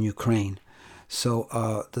now in Ukraine. So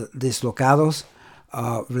the Dislocados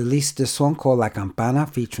released this song called La Campana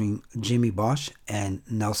featuring Jimmy Bosch and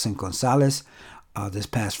Nelson Gonzalez this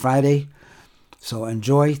past Friday. So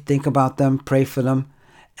enjoy, think about them, pray for them,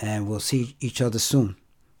 and we'll see each other soon.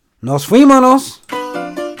 Nos fuímonos!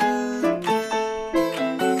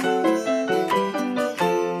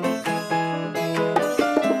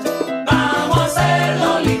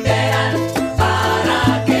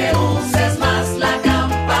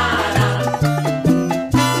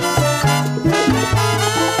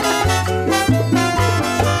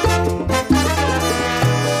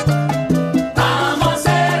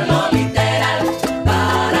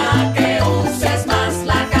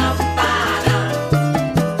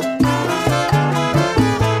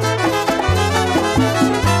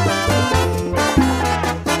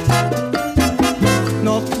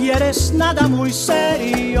 Nada muy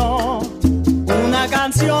serio, una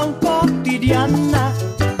canción cotidiana.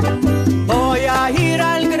 Voy a ir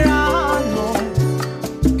al grano,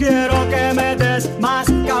 quiero que me des más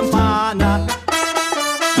campana.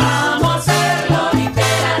 Vamos a hacerlo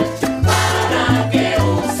literal para que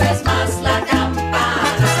uses más la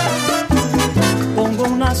campana. Pongo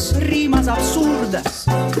unas rimas absurdas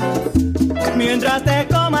mientras te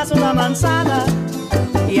comas una manzana.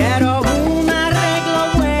 Quiero un arreglo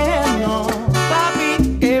bueno,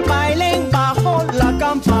 papi, que bailen bajo la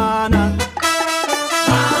campana.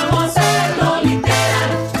 Vamos a hacerlo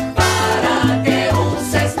literal para que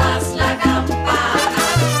uses más la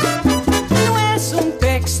campana. No es un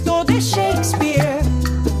texto de Shakespeare,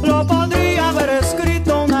 lo podría haber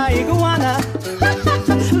escrito una iguana.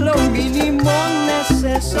 Lo mínimo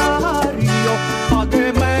necesario para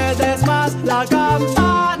que me des más la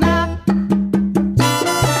campana.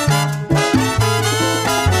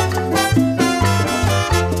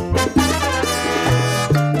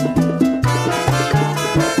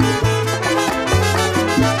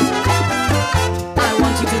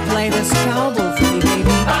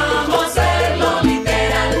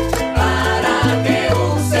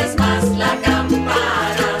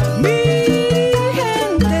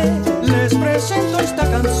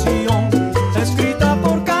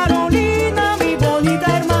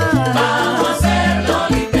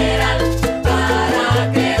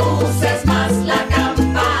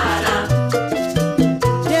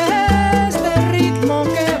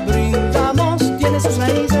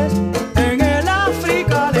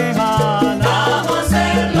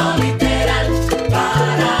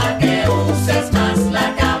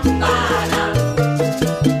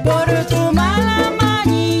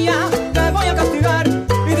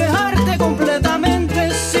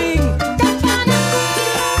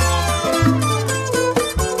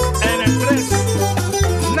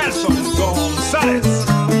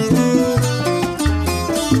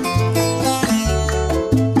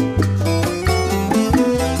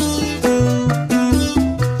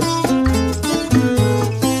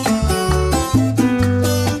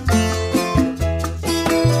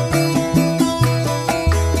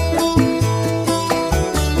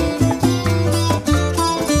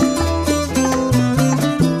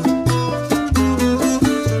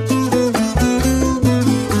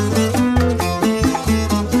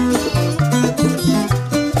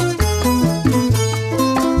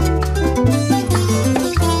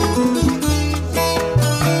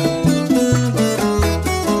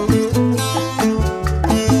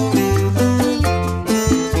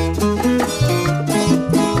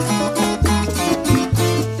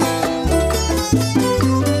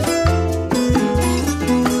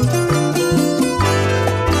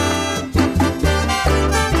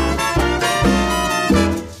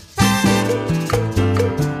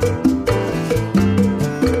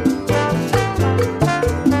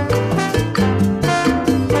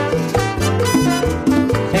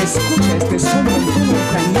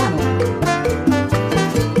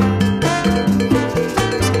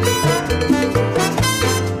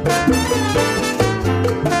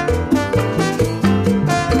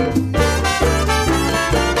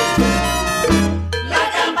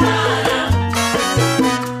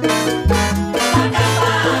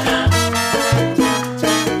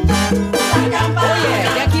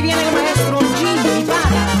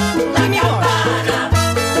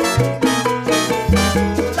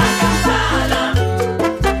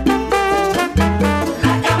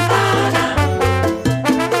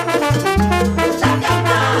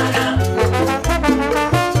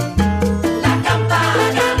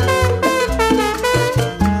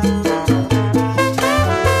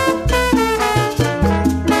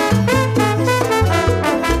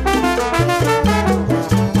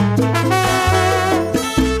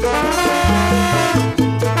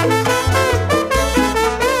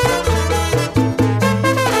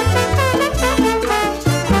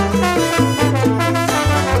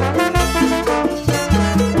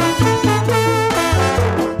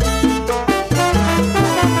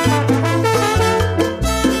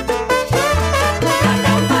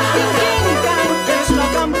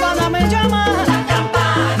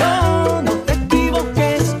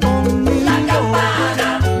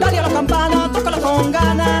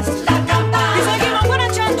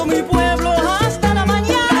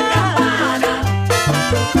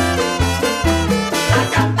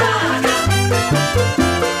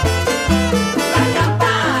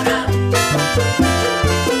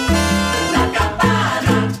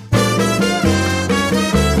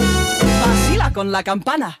 con la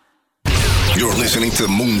campana. You're listening to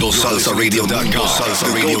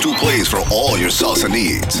MundoSalsaRadio.com, the go-to place for all your salsa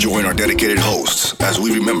needs. Join our dedicated hosts as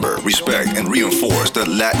we remember, respect, and reinforce the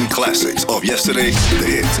Latin classics of yesterday, the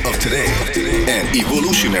hits of today, and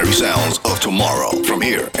evolutionary sounds of tomorrow from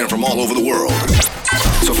here and from all over the world.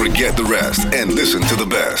 So forget the rest and listen to the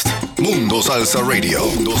best. Mundo Salsa Radio,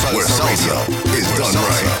 where salsa is done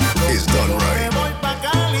right.